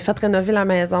 On avait fait rénover la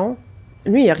maison.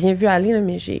 Lui, il a rien vu aller, là,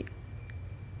 mais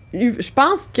je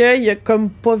pense qu'il a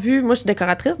comme pas vu... Moi, je suis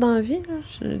décoratrice dans la vie, là.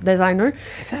 Je suis designer.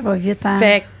 Ça va vite, hein?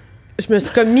 Fait que je me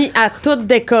suis comme mis à tout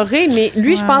décorer, mais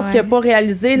lui, je pense qu'il a pas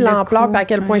réalisé l'ampleur et à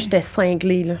quel point j'étais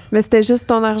cinglée, là. Mais c'était juste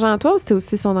ton argent à toi ou c'était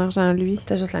aussi son argent à lui?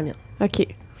 C'était juste la mienne. OK.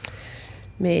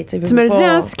 Mais tu me le dis,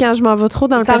 hein, si quand je m'en vais trop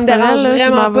dans le personnel, ça me dérange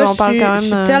vraiment pas. On parle quand même...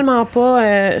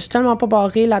 Je suis tellement pas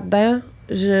barrée là-dedans.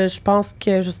 Je pense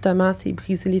que, justement, c'est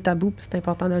briser les tabous, puis c'est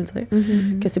important de le dire.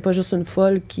 Mm-hmm. Que c'est pas juste une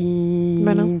folle qui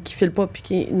file pas, puis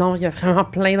qui... Non, il y a vraiment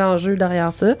plein d'enjeux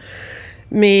derrière ça.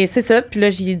 Mais c'est ça. Puis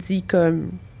là, j'ai dit comme...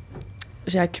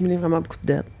 J'ai accumulé vraiment beaucoup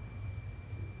de dettes.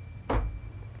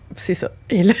 C'est ça.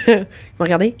 Et là, il m'a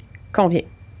regardé. Combien?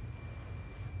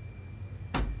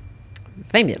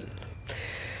 20 000.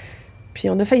 Puis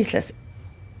on a failli se laisser.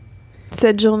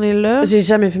 Cette journée-là? J'ai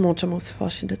jamais vu mon chum aussi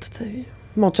fâché de toute sa vie.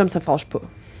 Mon chum se fâche pas.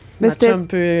 Mon chum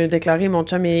peut déclarer, mon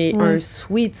chum est un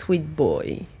sweet, sweet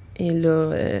boy. Et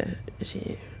là,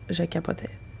 je capotais.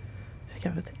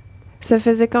 Ça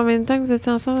faisait combien de temps que vous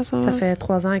étiez ensemble à ce moment-là? Ça fait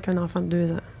 3 ans avec un enfant de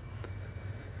 2 ans.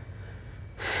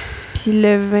 Puis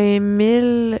le 20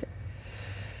 000...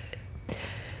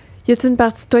 Y a-t-il une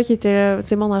partie de toi qui était là,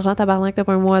 c'est mon argent, tabarnak, t'as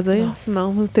pas un mot à dire?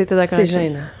 Non, t'étais d'accord. C'est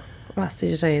gênant. Ah,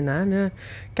 c'est gênant, là.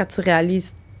 Quand tu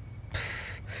réalises...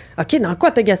 OK, dans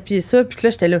quoi t'as gaspillé ça? Puis que là,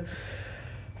 j'étais là...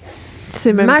 Tu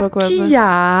sais même pas quoi dire.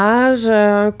 Maquillage,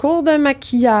 un cours de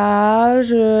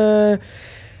maquillage,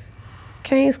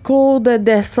 15 cours de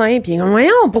dessin. Puis,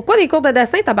 voyons, pourquoi des cours de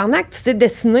dessin, tabarnak? Tu sais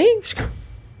dessiner? Je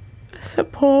sais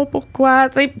pas pourquoi,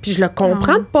 tu sais. Puis je le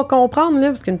comprends de pas comprendre, là,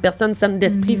 parce qu'une personne saine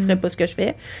d'esprit ferait pas ce que je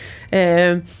fais.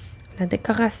 La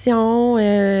décoration,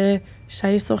 je suis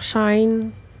allée sur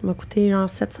Shine. Ça m'a coûté genre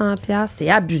 700$. C'est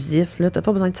abusif, là. T'as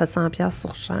pas besoin de 700$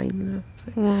 sur Shine,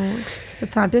 là. Ouais.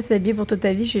 700$, c'est bien pour toute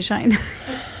ta vie chez Shine.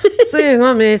 sais,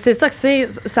 non, mais c'est ça que c'est.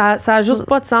 Ça a juste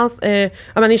pas de sens. À un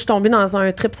moment donné, je suis tombée dans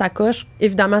un trip sacoche.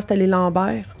 Évidemment, c'était les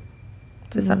Lambert.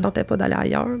 Tu sais, ça ne tentait pas d'aller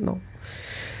ailleurs, non.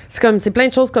 C'est plein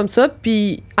de choses comme ça.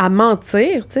 Puis à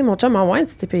mentir, tu sais, mon chum, ouais,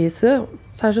 tu t'es payé ça.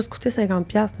 Ça a juste coûté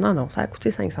 50$. Non, ça a coûté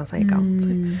 550$. Tu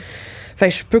sais. Fait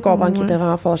que je peux comprendre qu'il était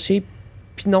vraiment fâché.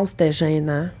 Puis non, c'était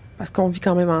gênant. Parce qu'on vit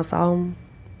quand même ensemble.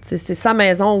 T'sais, c'est sa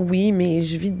maison, oui, mais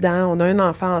je vis dedans. On a un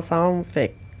enfant ensemble.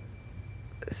 Fait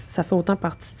que ça fait autant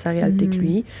partie de sa réalité que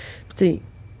lui. Puis, tu sais,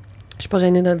 je suis pas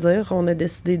gênée de le dire. On a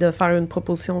décidé de faire une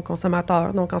proposition au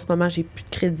consommateur. Donc, en ce moment, j'ai plus de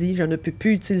crédit. Je ne peux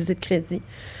plus utiliser de crédit.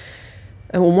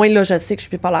 Au moins, là, je sais que je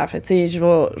suis bipolaire. Fait, tu sais, je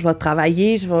vais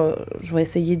travailler. Je vais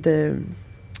essayer de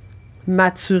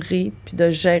maturer puis de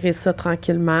gérer ça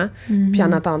tranquillement. Puis,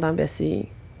 en attendant, ben, c'est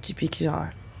JP qui gère.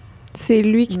 C'est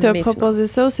lui qui t'a proposé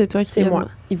ça ou c'est toi qui... C'est moi.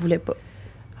 Il voulait pas.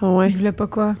 Ah ouais? Il voulait pas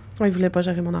quoi? Ouais, il voulait pas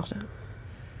gérer mon argent.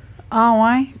 Ah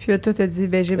ouais? Puis là, toi, t'as dit,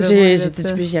 ben j'ai besoin de ça.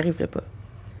 J'ai dit, j'y arriverai pas.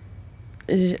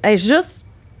 Juste,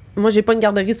 moi, j'ai pas une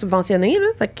garderie subventionnée, là.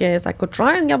 Fait que ça coûte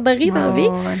cher, une garderie dans la vie.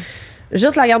 Ouais.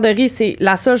 Juste la garderie, c'est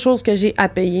la seule chose que j'ai à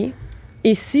payer.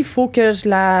 Et s'il faut que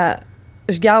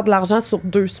je garde l'argent sur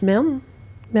 2 semaines,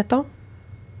 mettons,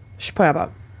 je suis pas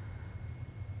capable.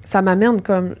 Ça m'amène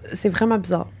comme... C'est vraiment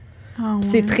bizarre. Ah ouais.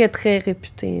 C'est très, très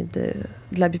réputé de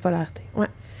la bipolarité. Ouais.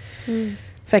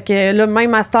 Fait que là, même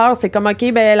master, c'est comme,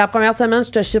 OK, ben la première semaine, je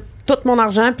te ship tout mon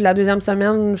argent, puis la deuxième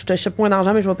semaine, je te ship moins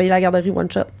d'argent, mais je vais payer la garderie one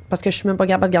shot. Parce que je suis même pas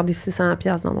capable de garder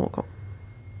 600$ dans mon compte.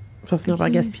 Je vais finir par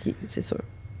gaspiller, c'est sûr.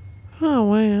 Ah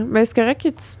ouais. Hein? Ben, c'est correct que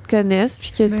tu te connaisses,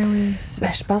 puis que Ben,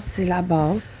 je pense que c'est la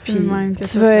base. Puis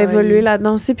tu vas évoluer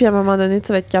là-dedans aussi, puis à un moment donné,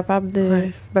 tu vas être capable de...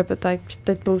 Ouais. Ben, peut-être, puis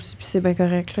peut-être pas aussi, puis c'est bien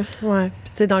correct, là. Ouais.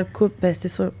 Puis tu sais, dans le couple, ben c'est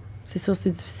sûr. C'est sûr, c'est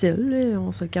difficile, là,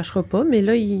 on se le cachera pas, mais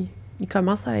là, il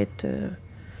commence à être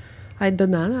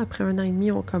dedans. Là. Après 1 an et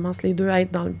demi, on commence les deux à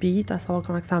être dans le beat, à savoir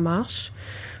comment que ça marche.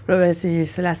 Là, ben,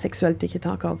 c'est la sexualité qui est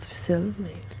encore difficile.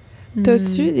 Mais...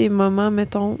 T'as-tu des moments,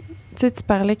 mettons... Tu sais, tu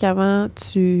parlais qu'avant,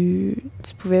 tu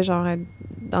pouvais, genre, être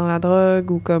dans la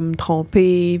drogue ou, comme,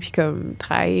 tromper, puis, comme,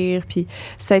 trahir, puis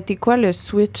ça a été quoi le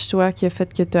switch, toi, qui a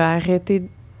fait que t'as arrêté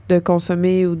de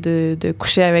consommer ou de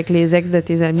coucher avec les ex de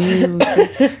tes amis?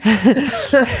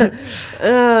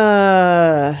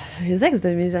 Les ex de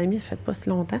mes amis, ça fait pas si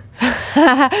longtemps.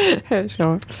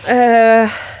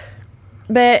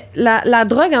 Ben, la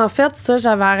drogue, en fait, ça,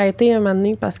 j'avais arrêté un moment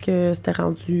donné parce que c'était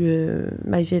rendu...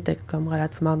 ma vie était comme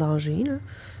relativement en danger, là.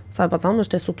 Ça n'avait pas de sens. Moi,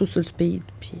 j'étais surtout sur le speed,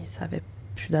 puis ça avait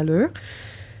plus d'allure.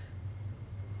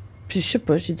 Puis, je sais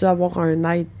pas, j'ai dû avoir un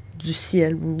aide du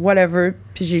ciel ou whatever,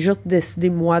 puis j'ai juste décidé,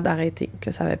 moi, d'arrêter,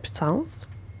 que ça avait plus de sens.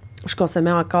 Je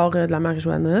consommais encore de la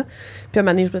marijuana. Puis, à un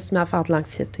moment donné, je me suis mis à faire de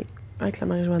l'anxiété avec la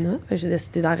marijuana. Fait que j'ai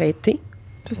décidé d'arrêter.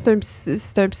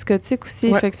 C'est un psychotique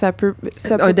aussi, ouais. Fait que ça peut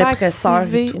un dépresseur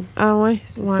et tout. Ah ouais,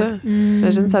 c'est ça.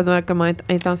 J'imagine ça doit comment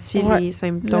intensifier les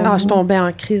symptômes. Ah, je tombais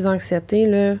en crise d'anxiété,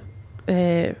 là.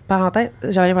 Parenthèse,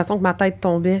 j'avais l'impression que ma tête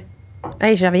tombait.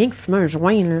 Hey, j'avais rien que fumé un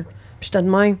joint, là. Puis j'étais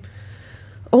de même.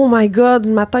 Oh my God,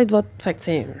 ma tête va... Fait que,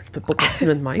 tiens, je peux pas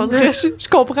continuer de même. On dirait, je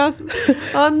comprends.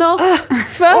 Oh non!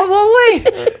 Oui!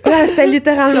 Ouais, c'était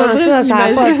littéralement ça. Ça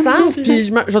n'a pas de sens. Puis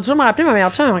je vais toujours me rappeler, ma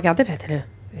meilleure chum, elle me regardait, puis elle était là.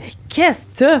 Qu'est-ce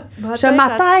que t'as?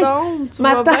 Ma tête.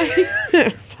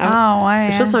 Ah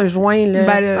ouais. Juste un joint, là.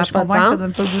 Ben, ça n'a pas de sens. Ça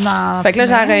donne pas le goût d'en fait que là,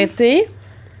 j'ai arrêté.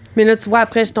 Mais là, tu vois,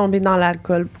 après, je suis tombée dans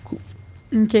l'alcool beaucoup.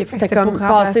 OK. C'était comme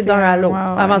passer d'un à l'autre.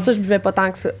 Ouais. Avant ça, je buvais pas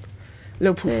tant que ça.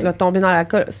 Là, pouf, là, tomber dans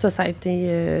l'alcool, ça a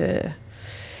été...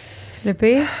 Le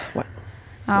pire? Ouais.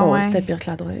 Ah ouais. C'était pire que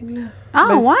la drogue, là.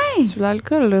 Ah ouais?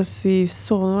 L'alcool, là, c'est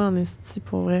sournois en esti,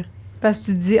 pour vrai. Parce que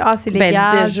tu te dis, c'est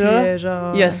légal. Déjà,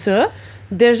 il y a ça.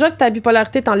 Déjà que ta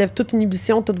bipolarité t'enlève toute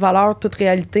inhibition, toute valeur, toute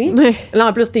réalité. Là,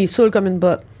 en plus, t'es saoul comme une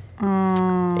botte.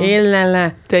 Et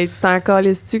là. Tu t'es encore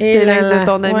laissé-tu que c'était l'ex de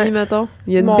ton ami, mettons?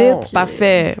 Il y a une bite,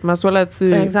 parfait. M'assois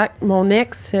là-dessus. Exact. Mon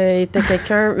ex était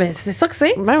quelqu'un... Mais c'est ça que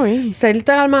c'est. Ben oui. C'était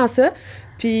littéralement ça.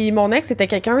 Puis mon ex était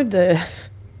quelqu'un de...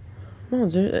 Mon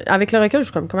Dieu. Avec le recul, je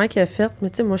suis comme, comment il a fait? Mais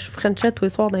tu sais, moi, je frenchais tous les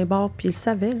soirs dans les bars, puis il le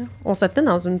savait, là. On se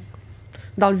tenait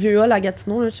dans le vieux hall à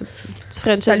Gatineau, là. Tu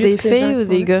frenchais des filles ou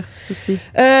des gars aussi?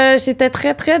 J'étais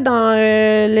très, très dans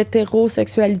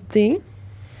l'hétérosexualité.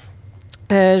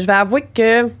 Je vais avouer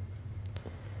que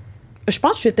je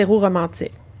pense que je suis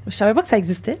hétéro-romantique. Je savais pas que ça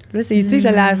existait. Là, c'est ici que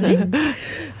j'allais arriver.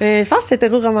 Je pense que je suis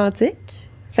hétéro-romantique.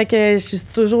 Fait que je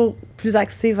suis toujours plus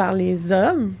axée vers les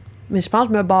hommes. Mais je pense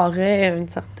que je me barrais une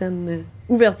certaine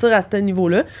ouverture à ce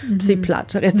niveau-là. Puis c'est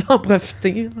plate. J'aurais dû en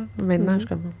profiter. Maintenant, je suis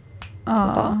comme...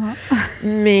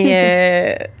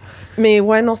 Mais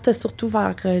ouais, non, c'était surtout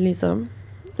vers les hommes.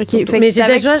 OK. Mais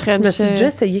je me suis déjà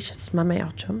essayé chez ma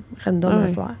meilleure chum, random un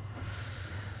soir.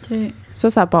 OK. OK.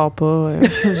 Ça part pas.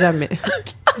 Jamais.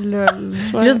 Lol.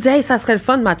 Ouais. Juste dire, hey, ça serait le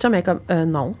fun, matcha, mais comme,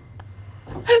 non.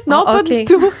 Non, pas ok. du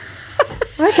tout.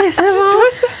 OK, c'est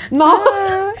bon. Non.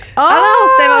 Ah non,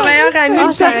 c'était mon meilleur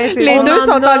ami. j'ai arrêté. Les On deux en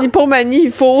sont a. en hypomanie,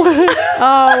 il faut. Oh,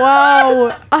 wow!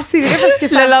 Ah, c'est vrai parce que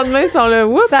Le lendemain, ils sont là.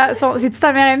 Oups. C'est-tu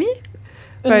ta meilleure amie?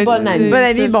 Une bonne amie. Bonne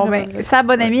amie, bon, ben, sa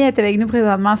bonne amie est avec nous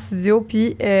présentement en studio,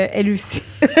 puis elle aussi.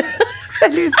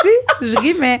 Elle aussi, je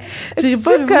ris, mais je ris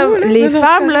pas de comme vous, là. les Non,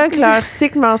 femmes, là, que leur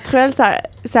cycle menstruel,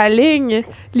 ça ligne.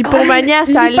 L'hypomanie, elle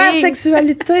s'aligne.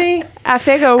 L'hypersexualité. Elle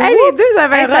fait comme... Hey, les deux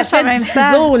avaient Hey, un ça rush en fait même du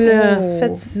temps. ciseau, là. Oh. Fait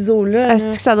du ciseau, là.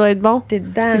 Est-ce que ça doit être bon? T'es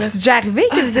dedans, là. C'est déjà arrivé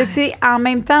que vous étiez en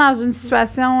même temps dans une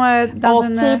situation, dans On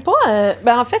une... se tient pas...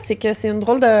 ben, en fait, c'est que c'est une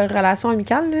drôle de relation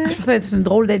amicale, là. Je pensais que c'était une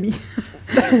drôle d'amie.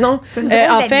 Non. C'est une drôle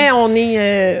En d'amie.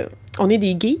 fait, on est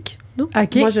des geeks, nous.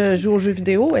 OK. Moi, je joue aux jeux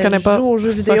vidéo. Elle connais pas. joue aux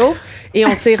jeux C'est vidéo. Et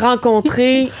on s'est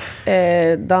rencontrés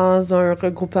dans un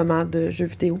regroupement de jeux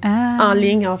vidéo. Ah. En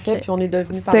ligne, en fait. Ok. Puis on est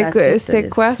devenus par la C'était suite. c'était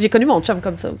quoi? J'ai connu mon chum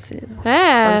comme ça aussi.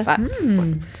 Ah, Fun fact.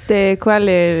 c'était quoi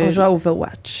le... On joue à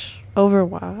Overwatch.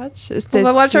 Overwatch?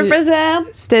 Overwatch represent!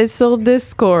 C'était sur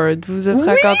Discord. Vous vous êtes Oui,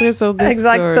 rencontrés sur Discord.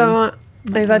 Exactement.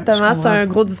 Exactement. Je C'était un comprends.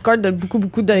 gros Discord de beaucoup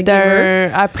de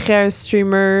gamers. Après un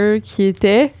streamer qui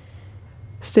était...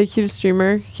 C'était qui le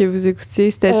streamer que vous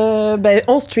écoutiez? C'était... Ben,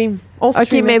 on stream. On OK,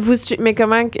 streamait. mais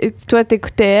comment... Toi,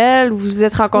 t'écoutais elle? Vous vous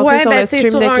êtes rencontrés Ouais, sur ben, le c'est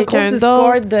stream sur de un gros quelqu'un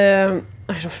d'autre? Discord de...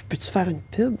 Peux-tu faire une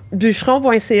pub?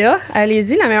 Bûcheron.ca.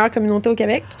 Allez-y, la meilleure communauté au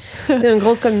Québec. C'est une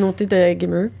grosse communauté de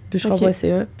gamers.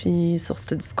 Bûcheron.ca. Puis sur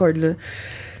ce Discord-là.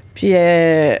 Puis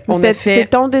on a fait... C'est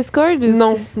ton Discord aussi?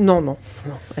 Non.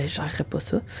 Hey, j'arrêterais pas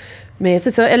ça. Mais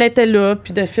c'est ça, elle était là,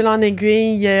 puis de fil en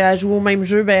aiguille, elle jouait au même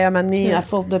jeu, ben à un moment donné, à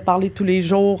force de parler tous les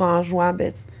jours en jouant,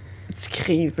 ben tu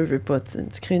crées, veux pas, tu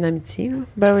crées une amitié. Là.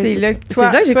 Ben oui, c'est là que toi,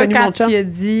 C'est là que j'ai toi, connu quand mon chum. tu as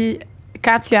dit...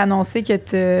 Quand tu as annoncé que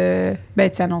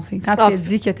Quand tu as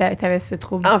dit que tu avais ce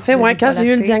trouble. En fait, de ouais, quand j'ai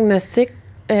eu le bipolarité. diagnostic,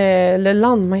 le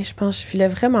lendemain, je pense, je filais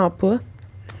vraiment pas.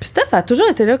 Puis Steph a toujours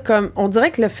été là comme... On dirait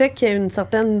que le fait qu'il y ait une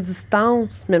certaine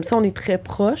distance, même si on est très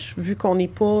proches, vu qu'on n'est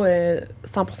pas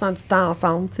 100% du temps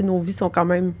ensemble, tu sais, nos vies sont quand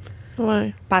même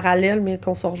Ouais. parallèles, mais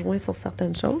qu'on se rejoint sur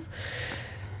certaines choses.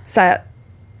 Ça...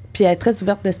 Puis elle est très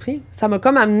ouverte d'esprit. Ça m'a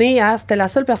comme amené à... C'était la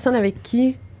seule personne avec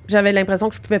qui j'avais l'impression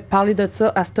que je pouvais parler de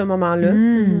ça à ce moment-là.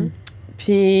 Mm.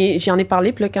 Puis j'en ai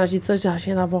parlé, puis là, quand j'ai dit ça, j'ai dit, je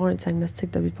viens d'avoir un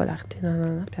diagnostic de bipolarité.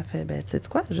 Non. Puis elle fait, ben, tu sais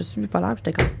quoi, je suis bipolaire. Puis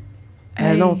j'étais comme,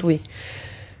 Hey. non, oui.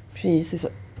 Puis c'est ça.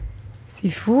 C'est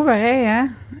fou, pareil, hein?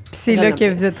 Puis c'est là Vraiment que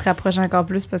bien. vous êtes rapprochés encore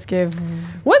plus parce que vous...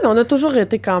 Ouais, mais on a toujours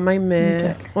été quand même.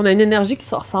 Ok. On a une énergie qui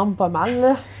se ressemble pas mal,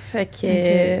 là. Fait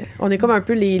que Ok. on est comme un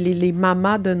peu les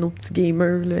mamas de nos petits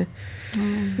gamers, là.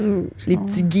 Les Oh.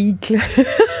 petits geeks, là.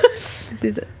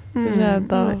 C'est ça.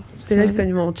 J'adore. Ouais. C'est là que j'ai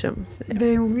connu mon chum.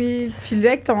 Ben oui. Puis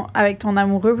là, avec ton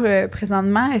amoureux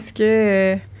présentement, est-ce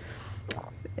que...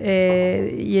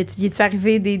 y est-tu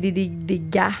arrivé des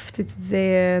gaffes? Tu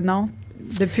disais non?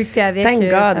 Depuis que t'es avec, Thank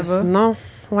ça God. va? Non.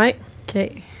 Ouais. OK.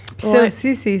 Puis ça Ouais.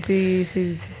 aussi, c'est...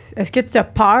 Est-ce que tu as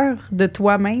peur de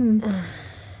toi-même?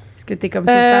 Est-ce que t'es comme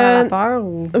tout le temps dans la peur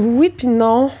ou... Oui, puis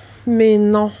non. Mais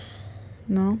non.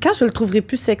 Non? Quand je le trouverai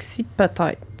plus sexy,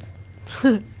 peut-être.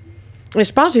 Mais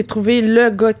je pense que j'ai trouvé le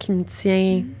gars qui me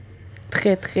tient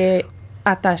très, très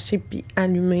attaché puis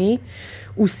allumé.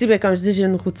 Aussi, ben, comme je dis, j'ai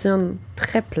une routine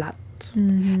très plate.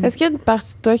 Mhm. Est-ce qu'il y a une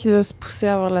partie de toi qui doit se pousser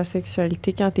à avoir la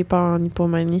sexualité quand t'es pas en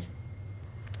hypomanie?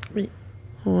 Oui.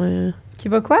 Ouais. Qui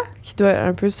va quoi? Qui doit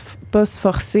un peu, pas se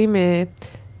forcer, mais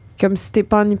comme si t'es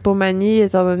pas en hypomanie,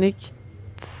 étant donné que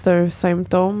c'est un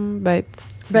symptôme, ben,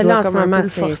 tu Ben dois là, en ce comme un peu moment, le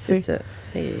c'est forcer. ça.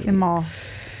 C'est... C'est mort.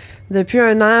 Depuis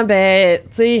un an, ben, tu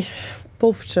sais,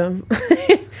 pauvre chum.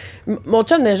 Mon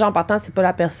chum, déjà, en partant, c'est pas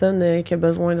la personne qui a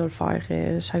besoin de le faire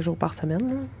chaque jour par semaine.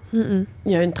 Là. Mm-mm.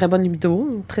 Il a une très bonne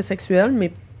libido, très sexuelle,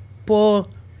 mais pas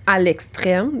à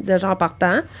l'extrême, déjà en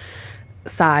partant.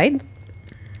 Ça aide.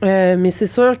 Mais c'est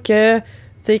sûr que, tu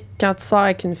sais, quand tu sors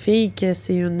avec une fille, que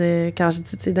c'est une... quand je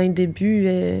dis, tu sais, dans le début,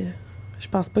 je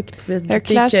pense pas qu'il pouvait se Le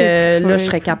douter clash que est là, fort. je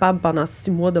serais capable pendant 6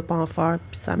 mois de pas en faire,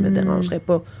 puis ça me dérangerait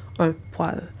pas un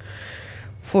poil.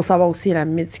 Faut savoir aussi la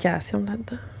médication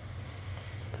là-dedans.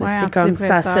 Ouais, C'est comme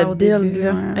ça se antidépresseurs au build, début,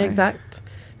 là. ouais. Exact.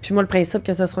 Puis moi, le principe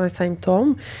que ce soit un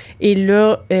symptôme. Et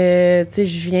là, tu sais,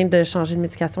 je viens de changer de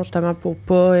médication justement pour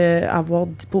pas avoir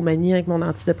d'hypomanie avec mon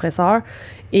antidépresseur.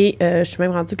 Et je suis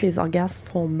même rendue que les orgasmes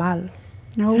font mal.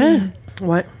 Oh. Hein?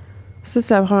 Ouais, Ça,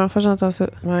 c'est la première fois que j'entends ça.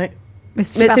 ouais. Mais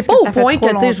c'est Mais parce c'est pas que au ça fait point trop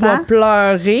que, tu sais, je vais longtemps?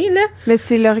 pleurer, là. Mais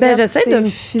c'est Ben, l'orgasme. j'essaie de me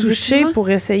physiquement. toucher pour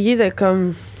essayer de,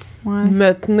 comme, Ouais.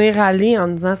 me tenir aller en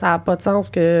me disant ça n'a pas de sens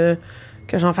que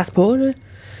j'en fasse pas, là.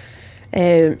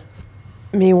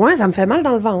 Mais ouais, ça me fait mal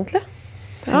dans le ventre, là.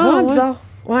 C'est vraiment bizarre.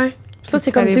 Ouais. Ça,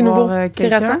 c'est comme c'est nouveau. C'est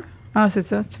récent. Ah, c'est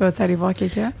ça. Tu vas-tu aller voir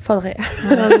quelqu'un? Faudrait.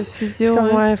 Genre de physio.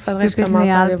 Ouais, faudrait que je commence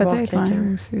à aller voir quelqu'un.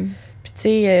 Ouais, puis, tu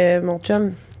sais, mon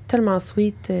chum, tellement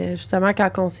sweet, justement, quand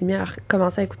on s'est mis à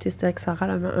commencer à écouter Sexe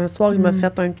oral, un soir, il m'a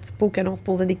fait un petit pot que l'on se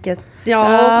posait des questions.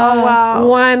 Oh,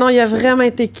 wow! Ouais, non, il a vraiment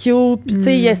été cute. Puis, tu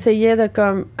sais, il essayait de,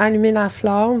 comme, allumer la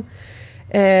flamme.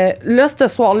 Là, ce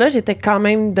soir-là, j'étais quand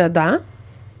même dedans.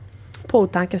 Pas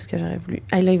autant que ce que j'aurais voulu.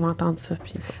 Hey, là, ils vont entendre ça.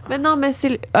 Puis... Mais non, mais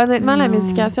honnêtement, la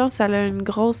médication, ça a une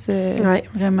grosse... Ouais,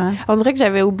 vraiment. On dirait que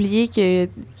j'avais oublié qu'il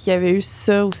y avait eu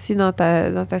ça aussi dans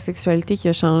ta sexualité qui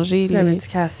a changé. La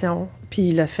médication.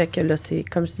 Puis le fait que là, c'est,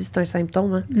 comme je dis, c'est un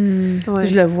symptôme. Hein. Ouais.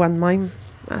 Je le vois de même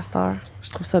à cette heure. Je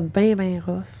trouve ça bien, bien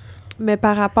rough. Mais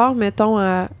par rapport, mettons,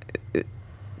 à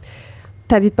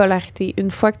ta bipolarité,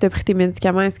 une fois que tu as pris tes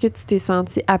médicaments, est-ce que tu t'es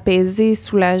sentie apaisée,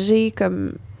 soulagée,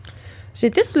 comme... J'ai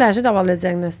été soulagée d'avoir le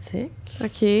diagnostic.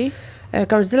 OK.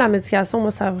 Comme je dis, la médication, moi,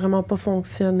 ça n'a vraiment pas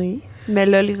fonctionné. Mais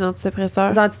là, les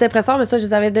antidépresseurs... Les antidépresseurs, mais ça, je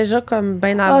les avais déjà comme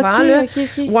bien avant. OK, là.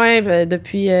 OK. Ouais,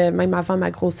 depuis même avant ma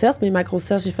grossesse. Mais ma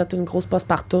grossesse, j'ai fait une grosse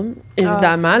postpartum,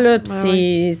 évidemment. Là,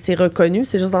 puis c'est reconnu.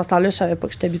 C'est juste dans ce temps-là, je savais pas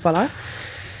que j'étais bipolaire.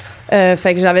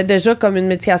 Fait que j'avais déjà comme une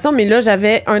médication. Mais là,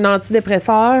 j'avais un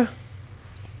antidépresseur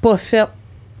pas fait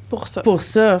pour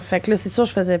ça. Fait que là, c'est sûr,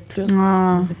 je faisais plus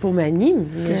d'hypomanie,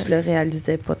 mais je le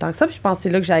réalisais pas tant que ça. Puis je pense que c'est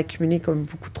là que j'ai accumulé comme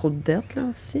beaucoup trop de dettes, là,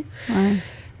 aussi.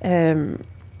 Ouais.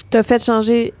 T'as fait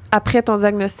changer, après ton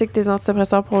diagnostic, tes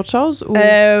antidépresseurs pour autre chose? Ou?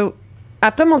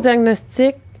 Après mon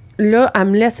diagnostic, là, elle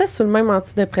me laissait sur le même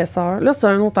antidépresseur. Là, c'est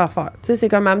une autre affaire. Tu sais, c'est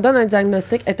comme, elle me donne un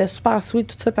diagnostic, elle était super sweet,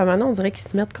 tout ça, puis maintenant, on dirait qu'ils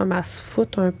se mettent comme à se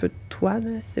foutre un peu de toi,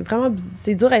 là. C'est vraiment,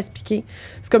 c'est dur à expliquer.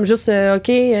 C'est comme juste,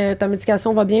 OK, ta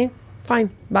médication va bien? Fine,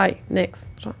 bye, next.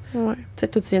 Genre. Ouais. Tu sais,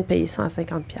 toi, tu viens de payer 150$.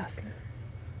 Là.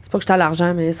 C'est pas que je t'ai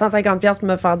l'argent, mais 150$ pour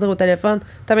me faire dire au téléphone,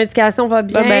 ta médication va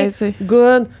bien,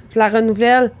 good, je la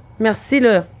renouvelle, merci,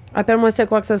 là, appelle-moi si y a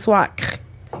quoi que ce soit.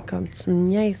 Comme tu me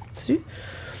niaises-tu?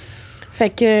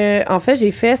 Fait que, en fait,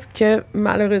 j'ai fait ce que,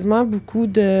 malheureusement, beaucoup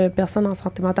de personnes en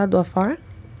santé mentale doivent faire.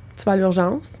 Tu vas à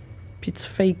l'urgence, puis tu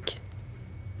fakes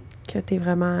que t'es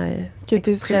vraiment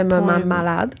extrêmement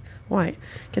malade. Ouais,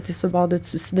 que t'es sur le bord de te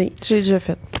suicider. J'ai déjà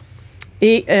fait.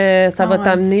 Et ça va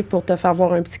t'amener pour te faire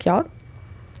voir un psychiatre.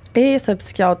 Et ce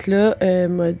psychiatre-là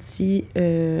m'a dit,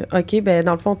 OK, ben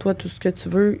dans le fond, toi, tout ce que tu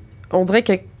veux... On dirait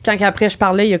que quand après je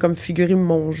parlais, il a comme figuré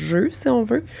mon jeu, si on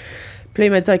veut. Puis là,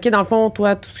 il m'a dit, OK, dans le fond,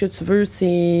 toi, tout ce que tu veux,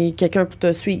 c'est quelqu'un pour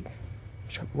te suivre.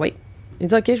 Je dis, oui. Il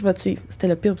dit, OK, je vais te suivre. C'était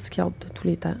le pire psychiatre de tous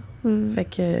les temps. Fait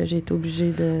que j'ai été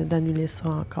obligée d'annuler ça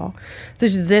encore. Tu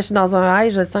sais, je disais, je suis dans un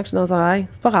high, je sens que je suis dans un high.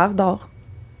 C'est pas grave, dors.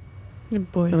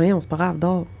 Oui, c'est pas grave,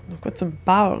 dors. De quoi tu me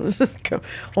parles?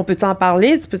 On peut t'en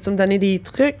parler? Peux-tu me donner des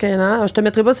trucs? Non, je te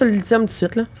mettrai pas sur le lithium tout de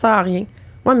suite, là. Ça sert à rien.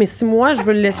 Ouais, mais si moi, je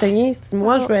veux l'essayer, si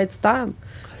moi, je veux être stable,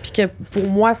 puis que pour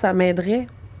moi, ça m'aiderait,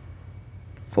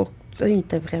 ça, il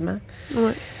était vraiment...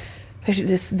 Ouais. Fait que j'ai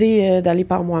décidé d'aller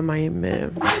par moi-même.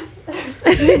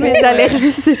 Mes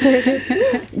allergies, c'était...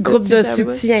 Groupe de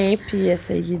soutien, puis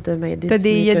essayer de m'aider.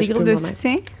 Il y a des groupes de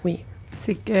soutien? Oui.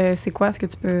 C'est quoi? Est-ce que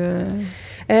tu peux...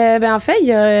 Ben en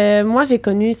fait, moi, j'ai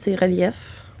connu ces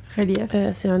Relèvent.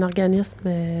 C'est un organisme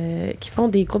qui font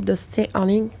des groupes de soutien en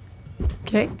ligne.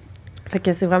 OK. Fait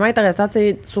que c'est vraiment intéressant,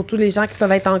 surtout les gens qui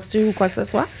peuvent être anxieux ou quoi que ce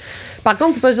soit. Par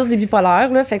contre, c'est pas juste des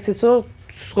bipolaires, là. Fait que c'est sûr,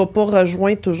 tu seras pas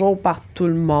rejoint toujours par tout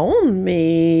le monde,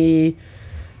 mais il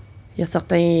y a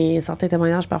certains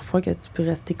témoignages parfois que tu peux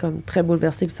rester comme très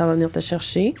bouleversé puis ça va venir te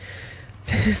chercher.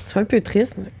 C'est un peu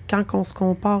triste. Quand on se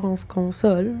compare, on se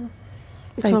console.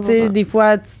 Fait que, tu sais, des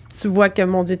fois, tu vois que,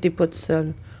 mon Dieu, t'es pas tout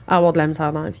seul à avoir de la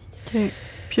misère dans la vie. Okay.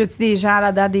 Puis, y a-tu des gens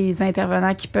là-dedans, des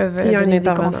intervenants qui peuvent donner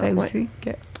des conseils aussi?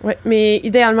 Okay. Oui, mais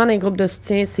idéalement, dans les groupes de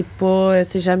soutien,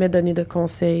 c'est jamais donner de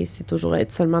conseils. C'est toujours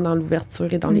être seulement dans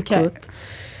l'ouverture et dans l'écoute.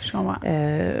 Je comprends.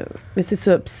 Mais c'est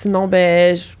ça. Puis sinon,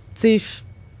 ben, tu sais,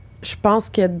 je pense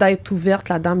que d'être ouverte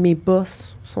là-dedans, mes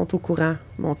boss sont au courant.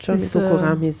 Mon chum est au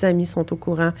courant. Mes amis sont au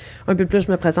courant. Un peu plus,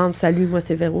 je me présente. Salut, moi,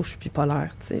 c'est Véro, je suis bipolaire.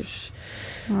 Tu sais,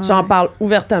 j'en parle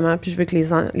ouvertement, puis je veux que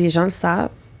les gens le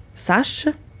sachent.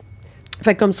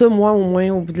 Fait que comme ça, moi, au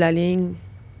moins, au bout de la ligne,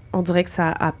 on dirait que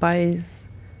ça apaise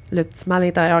le petit mal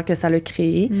intérieur que ça a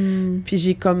créé. Puis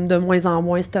j'ai comme de moins en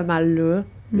moins ce mal-là,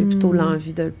 mais plutôt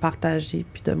l'envie de le partager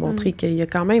puis de montrer qu'il y a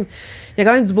quand même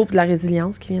du beau et de la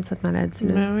résilience qui vient de cette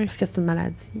maladie-là. Ben oui. Parce que c'est une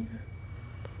maladie.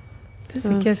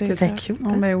 C'était cute.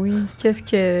 Oh, ben oui. Qu'est-ce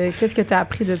que tu as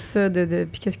appris de ça?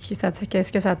 Puis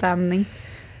qu'est-ce que ça t'a amené?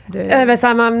 Ben,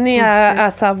 ça m'a amené à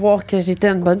savoir que j'étais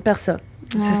une bonne personne.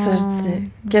 C'est ça, je dis.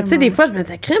 Que, tu sais, des fois, je me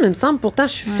disais, crème, il me semble, pourtant,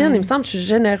 je suis fine, il me semble, je suis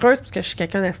généreuse, parce que je suis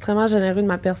quelqu'un d'extrêmement généreux de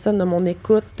ma personne, de mon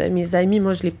écoute, de mes amis.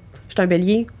 Moi, je suis un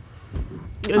bélier.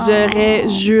 J'aurais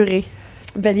juré.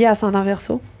 Bélier ascendant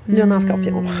Verseau, Lion en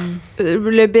Scorpion.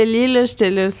 Le bélier, là, j'étais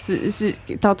là.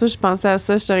 Tantôt, je pensais à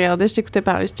ça, je te regardais, je t'écoutais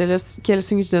parler, j'étais là, quel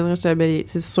signe je donnerais, j'étais un bélier.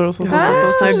 C'est sûr, c'est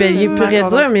un bélier pur et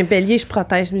dur, mais bélier, je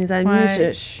protège mes amis,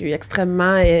 je suis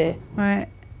extrêmement... Ouais.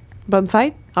 Bonne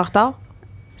fête, en retard.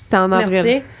 C'était en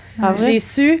avril. Merci. J'ai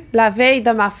su la veille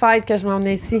de ma fête que je m'en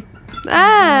venais ici.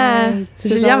 Ah!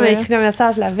 Julia m'a écrit le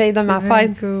message la veille de ma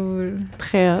fête. Cool.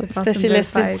 Très hot. J'étais chez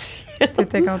l'esthéticienne.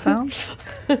 T'étais contente?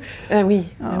 Oui,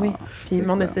 oui. Puis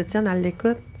mon esthéticienne, elle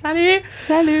l'écoute. Salut!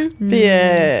 Salut! Puis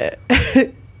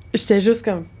j'étais juste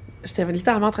comme... J'étais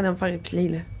littéralement en train de me faire épiler,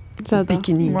 là. J'adore.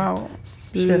 Bikini. Wow.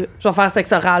 Je vais faire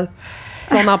sexe oral.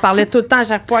 Puis on en parlait tout le temps à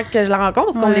chaque fois que je la rencontre,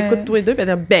 parce qu'on l'écoute tous les deux, puis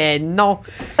elle dit « Ben non! »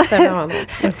 C'était vraiment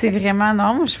non. C'est vraiment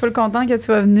non. Moi, je suis full contente que tu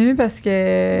sois venue parce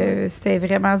que c'était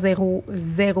vraiment zéro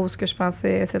ce que je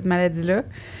pensais à cette maladie-là.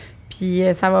 Puis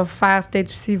ça va vous faire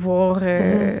peut-être aussi voir...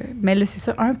 Mais là, c'est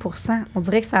ça, 1%. On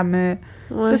dirait que ça me...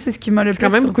 Ouais. Ça, c'est ce qui m'a le plus C'est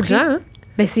quand même surpris. beaucoup de gens, hein?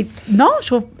 Ben c'est... Non, je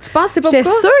trouve... Tu penses que c'est pas J'étais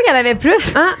beaucoup? sûre qu'il y en avait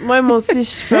plus. Hein? Moi aussi,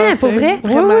 je pense. Hein, pour vrai?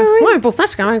 Vraiment. Moi, 1%, je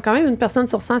suis quand même une personne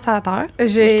sur 100 sur la Terre.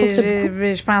 Je trouve que c'est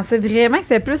beaucoup. Je pensais vraiment que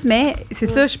c'était plus, mais c'est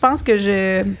ça, je pense que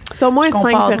je... C'est au moins Je 5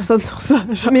 compare. personnes sur ça.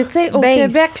 Genre. Mais tu sais, au Ben,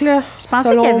 Québec, là, Je pensais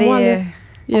selon qu'il y avait... moi, là,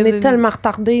 Il y on a est des- tellement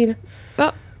retardés, là.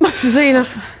 Ah. Excusez, là.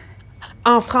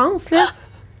 En France, là...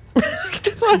 Dans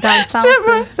le sens...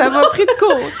 Ça m'a pris de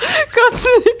court.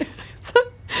 Continue.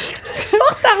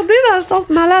 Pas retardé dans le sens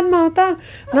malade mental.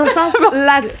 Dans le sens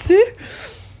là-dessus,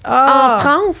 en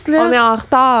France, là... On est en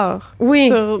retard. Oui.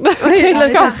 Sur... Oui, là,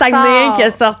 c'est le Saguenayen qui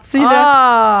est sorti,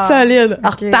 là. Solide.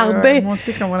 Ok, Retardé. ouais, moi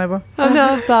aussi, je comprenais pas. On est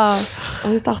en retard.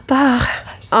 On est en retard.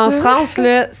 En France,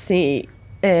 là, c'est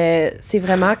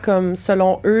vraiment comme,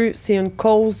 selon eux, c'est une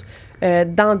cause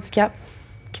d'handicap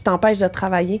qui t'empêche de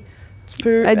travailler. Tu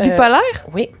peux... Être bipolaire?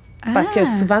 Oui. Parce que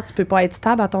souvent, tu peux pas être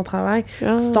stable à ton travail.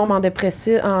 Si tu tombes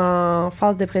en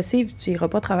phase dépressive, tu iras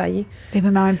pas travailler. Mais en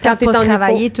même temps, Quand t'es pas en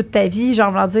travailler toute ta vie, genre,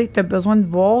 on va dire que t'as besoin de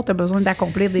voir, t'as besoin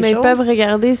d'accomplir des Mais ils choses. peuvent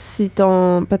regarder si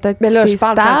ton... Peut-être Mais là, si je t'es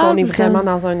parle stable, quand on est vraiment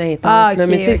dans un intense. Ah, là. ok,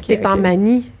 Mais tu sais, si ok, t'es en ok.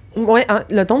 manie... Ouais,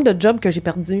 le nombre de jobs que j'ai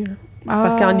perdu. Là.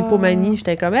 Parce qu'en hypomanie,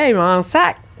 j'étais comme, hey, en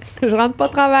sac, je rentre pas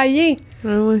travailler.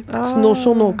 Oui. Tu no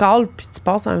show, no call, puis tu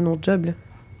passes à un autre job. Là.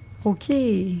 OK.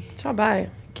 Chabert.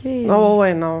 OK. Oh,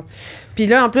 ouais, non. Puis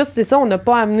là, en plus, c'est ça, on n'a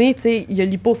pas amené, tu sais, il y a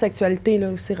l'hyposexualité, là,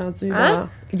 où c'est rendu. Hein?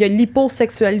 Il y a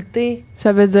l'hyposexualité.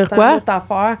 Ça veut dire C'est une quoi? autre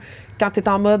affaire. Quand t'es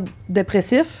en mode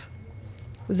dépressif,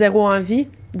 zéro envie,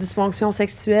 dysfonction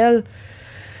sexuelle,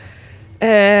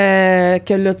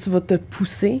 que là, tu vas te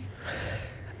pousser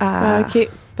à... OK.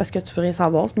 Parce que tu veux rien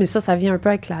savoir. Mais ça vient un peu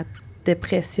avec la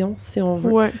dépression, si on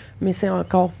veut. Ouais. Mais c'est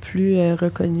encore plus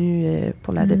reconnu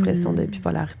pour la dépression de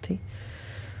bipolarité.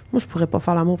 Moi, je pourrais pas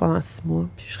faire l'amour pendant 6 mois,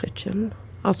 puis je serais chill.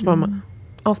 En ce moment.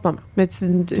 En ce moment. Mais tu...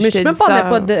 Mais je me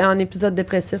parle pas en épisode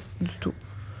dépressif du tout.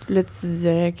 Là, tu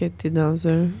dirais que t'es dans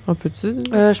un... On peut-tu?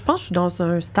 Je pense que je suis dans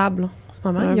un stable en ce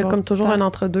moment. Un Il y a bon comme petit toujours stable. un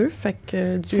entre-deux. Fait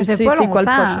que Dieu Ça sait fait pas c'est quoi le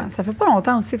longtemps. prochain. Ça fait pas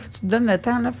longtemps aussi. Faut que tu te donnes le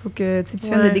temps. Là. Faut que tu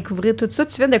viennes de Ouais. découvrir tout ça.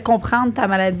 Tu viennes de comprendre ta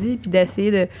maladie puis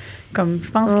d'essayer de... Comme je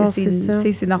pense que c'est ça.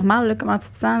 c'est normal là, comment tu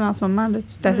te sens là, en ce moment. Là.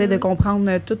 Tu t'essaies de comprendre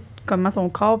tout comment ton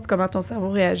corps puis comment ton cerveau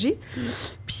réagit.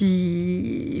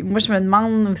 Puis moi, je me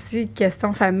demande aussi,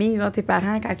 question famille, genre tes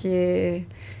parents, quand ils...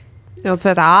 Et on te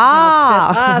fait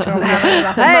Ah! je comprends les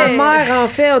affaires. Ma mère, en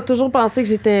fait, a toujours pensé que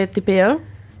j'étais TPA.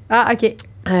 Ah, OK.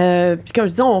 Puis comme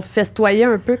je dis, on festoyait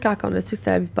un peu quand on a su que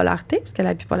c'était la bipolarité, puisque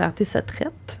la bipolarité se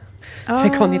traite.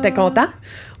 Fait qu'on était contents.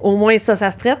 Au moins, ça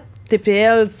se traite.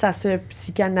 TPL, ça se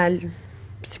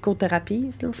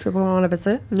psychothérapise, là, je sais pas comment on appelle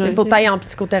ça. Ouais. Il faut tailler en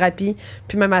psychothérapie.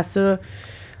 Puis même à ça,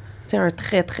 c'est un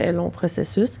très, très long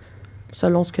processus,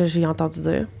 selon ce que j'ai entendu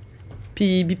dire.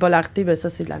 Puis bipolarité, ben ça,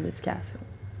 c'est de la médication.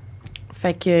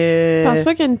 Fait que... Je pense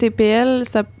pas qu'une TPL,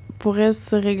 ça pourrait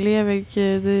se régler avec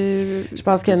des... Je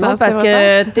pense que Ça, non, c'est parce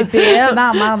vrai. que TPL...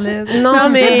 Non, merde, là. Non,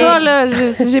 Je sais mais... pas, là.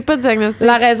 J'ai pas de diagnostic.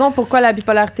 La raison pourquoi la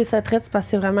bipolarité se traite, c'est parce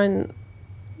que c'est vraiment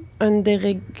une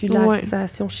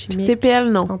dérégularisation Puis chimique TPL,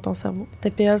 non. dans ton cerveau.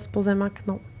 TPL, supposément que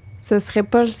non. Ce serait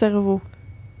pas le cerveau.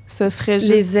 Ce serait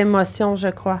juste... Les émotions, je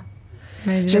crois.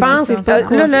 Mais Je pense sais que... pas.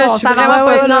 Là, je suis vraiment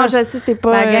ouais, pas non, sûre. je sais, t'es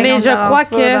pas... La gang, Mais on je s'avance crois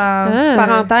pas que... dans-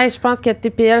 Parenthèse, je pense que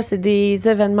TPL, c'est des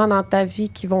événements dans ta vie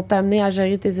qui vont t'amener à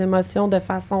gérer tes émotions de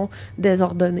façon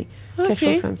désordonnée. Ok. Quelque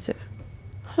chose comme ça.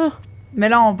 Huh. Mais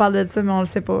là, on parle de ça, mais on le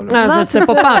sait pas. Là. Ah, Non, je sais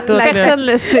pas pantoute. Personne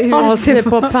le sait. On sait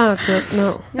pas pantoute,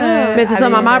 non. Mais c'est ça,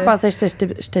 ma mère pensait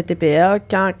que j'étais TPA.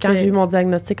 Quand j'ai eu mon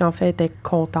diagnostic, en fait, elle était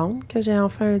contente que j'ai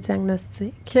enfin un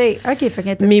diagnostic. OK. Fait qu'elle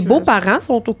était Mes sûre. beaux-parents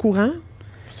sont au courant,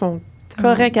 sont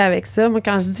corrects avec ça. Moi,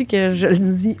 quand je dis que je le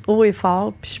dis haut et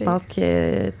fort, puis je pense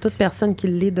que toute personne qui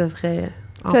l'est devrait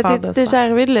en Ça faire de t'est déjà ça.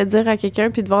 arrivé de le dire à quelqu'un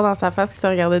puis de voir dans sa face qu'il te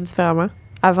regardait différemment?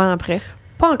 Avant, après?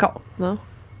 Pas encore. Non?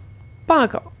 Pas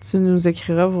encore. Tu nous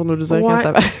écriras pour nous le dire quand Ouais.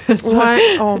 ça va. Ouais,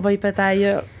 on va y péter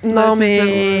ailleurs. Non,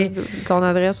 mais... Ton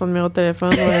adresse, ton numéro de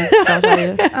téléphone, quand ça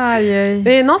va. Aïe, aïe.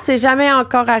 Mais non, c'est jamais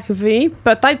encore arrivé.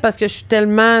 Peut-être parce que je suis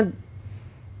tellement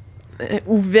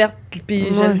ouverte, puis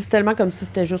je le dis tellement comme si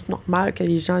c'était juste normal que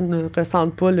les gens ne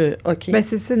ressentent pas le « OK ». Ben,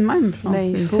 c'est de même, je pense.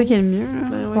 Ben, c'est ça qui est le mieux.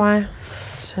 Là. Ouais.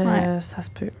 Ouais. Ça se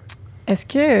peut. Est-ce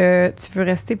que tu veux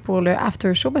rester pour le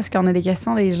after show? Parce qu'on a des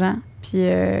questions des gens. Puis,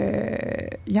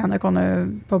 il y en a qu'on n'a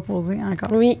pas posées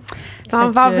encore. Oui. Ça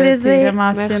me Fait fait que plaisir. C'est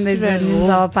vraiment Merci, fine d'être venue Véro.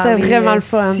 nous avoir parlé. C'était vraiment le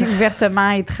fun. Si ouvertement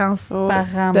et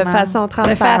transparemment. De façon De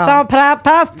transparente.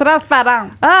 façon transparente.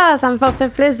 Ah, ça me fait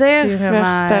plaisir. Puis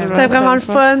vraiment, Merci C'était vraiment le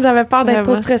fun. J'avais peur d'être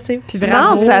trop Vraiment. stressée. Puis Non,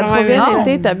 bravo. ça a trop bien Non.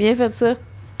 été. T'as bien fait ça.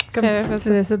 Comme si tu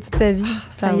faisais ça toute ta vie.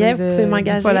 Ça y est, vous pouvez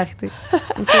m'engager. Bipolarité.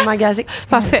 Vous pouvez m'engager.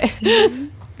 Parfait.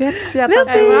 Merci à toi.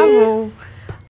 Merci. Bravo.